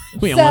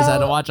 We almost had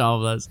to watch all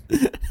of those.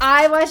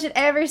 I watch it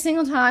every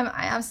single time.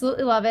 I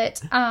absolutely love it.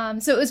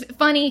 So it was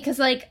funny because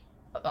like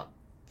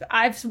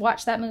I've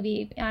watched that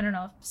movie, I don't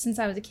know, since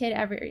I was a kid,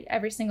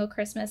 every single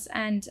Christmas,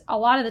 and a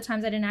lot of the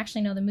times I didn't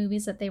actually know the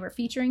movies that they were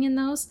featuring in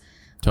those.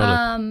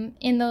 Totally.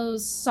 In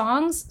those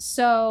songs.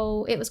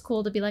 So it was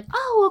cool to be like,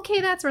 oh,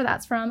 okay, that's where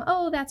that's from.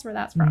 Oh, that's where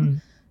that's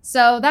from.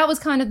 So that was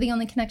kind of the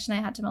only connection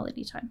I had to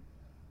Melody Time.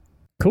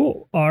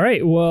 Cool. All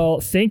right. Well,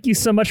 thank you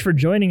so much for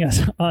joining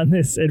us on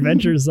this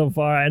adventure so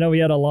far. I know we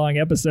had a long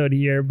episode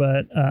here,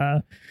 but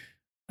I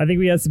think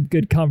we had some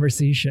good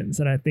conversations,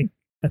 and I think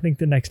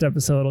the next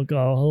episode will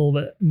go a little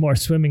bit more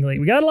swimmingly.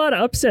 We got a lot of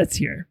upsets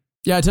here.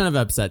 Yeah, a ton of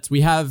upsets. We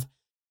have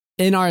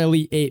in our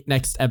Elite 8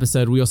 next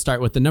episode, we'll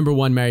start with the number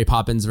 1 Mary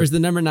Poppins versus the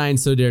number 9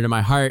 So Dear to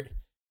My Heart.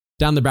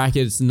 Down the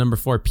bracket, it's the number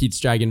 4 Pete's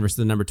Dragon versus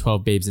the number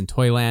 12 Babes in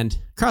Toyland.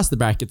 Across the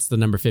brackets, the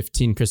number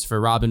 15 Christopher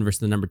Robin versus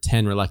the number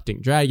 10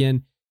 Reluctant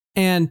Dragon.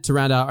 And to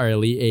round out our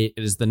Elite 8,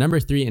 it is the number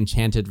 3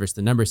 Enchanted versus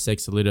the number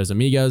 6 Saludos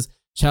Amigos.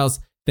 Chels,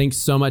 thanks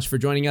so much for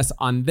joining us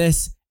on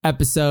this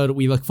episode.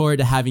 We look forward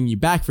to having you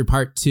back for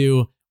part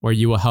 2, where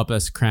you will help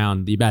us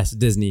crown the best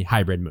Disney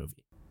hybrid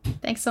movie.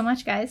 Thanks so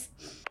much, guys.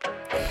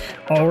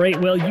 All right,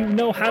 well, you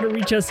know how to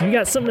reach us. If you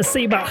got something to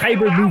say about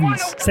hybrid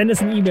movies, send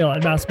us an email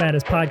at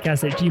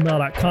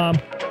mousemadnesspodcast@gmail.com.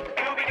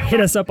 Hit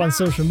us up on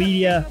social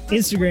media,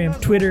 Instagram,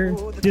 Twitter,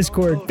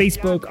 Discord,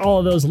 Facebook, all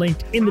of those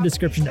linked in the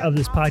description of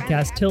this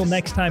podcast. Till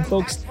next time,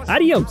 folks,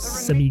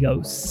 adios,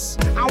 amigos.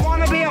 I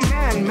want to be a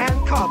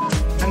man cub,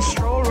 and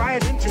stroll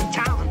right into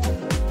town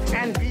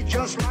and be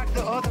just like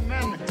the other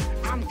men.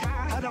 I'm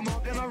tired of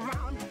walking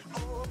around.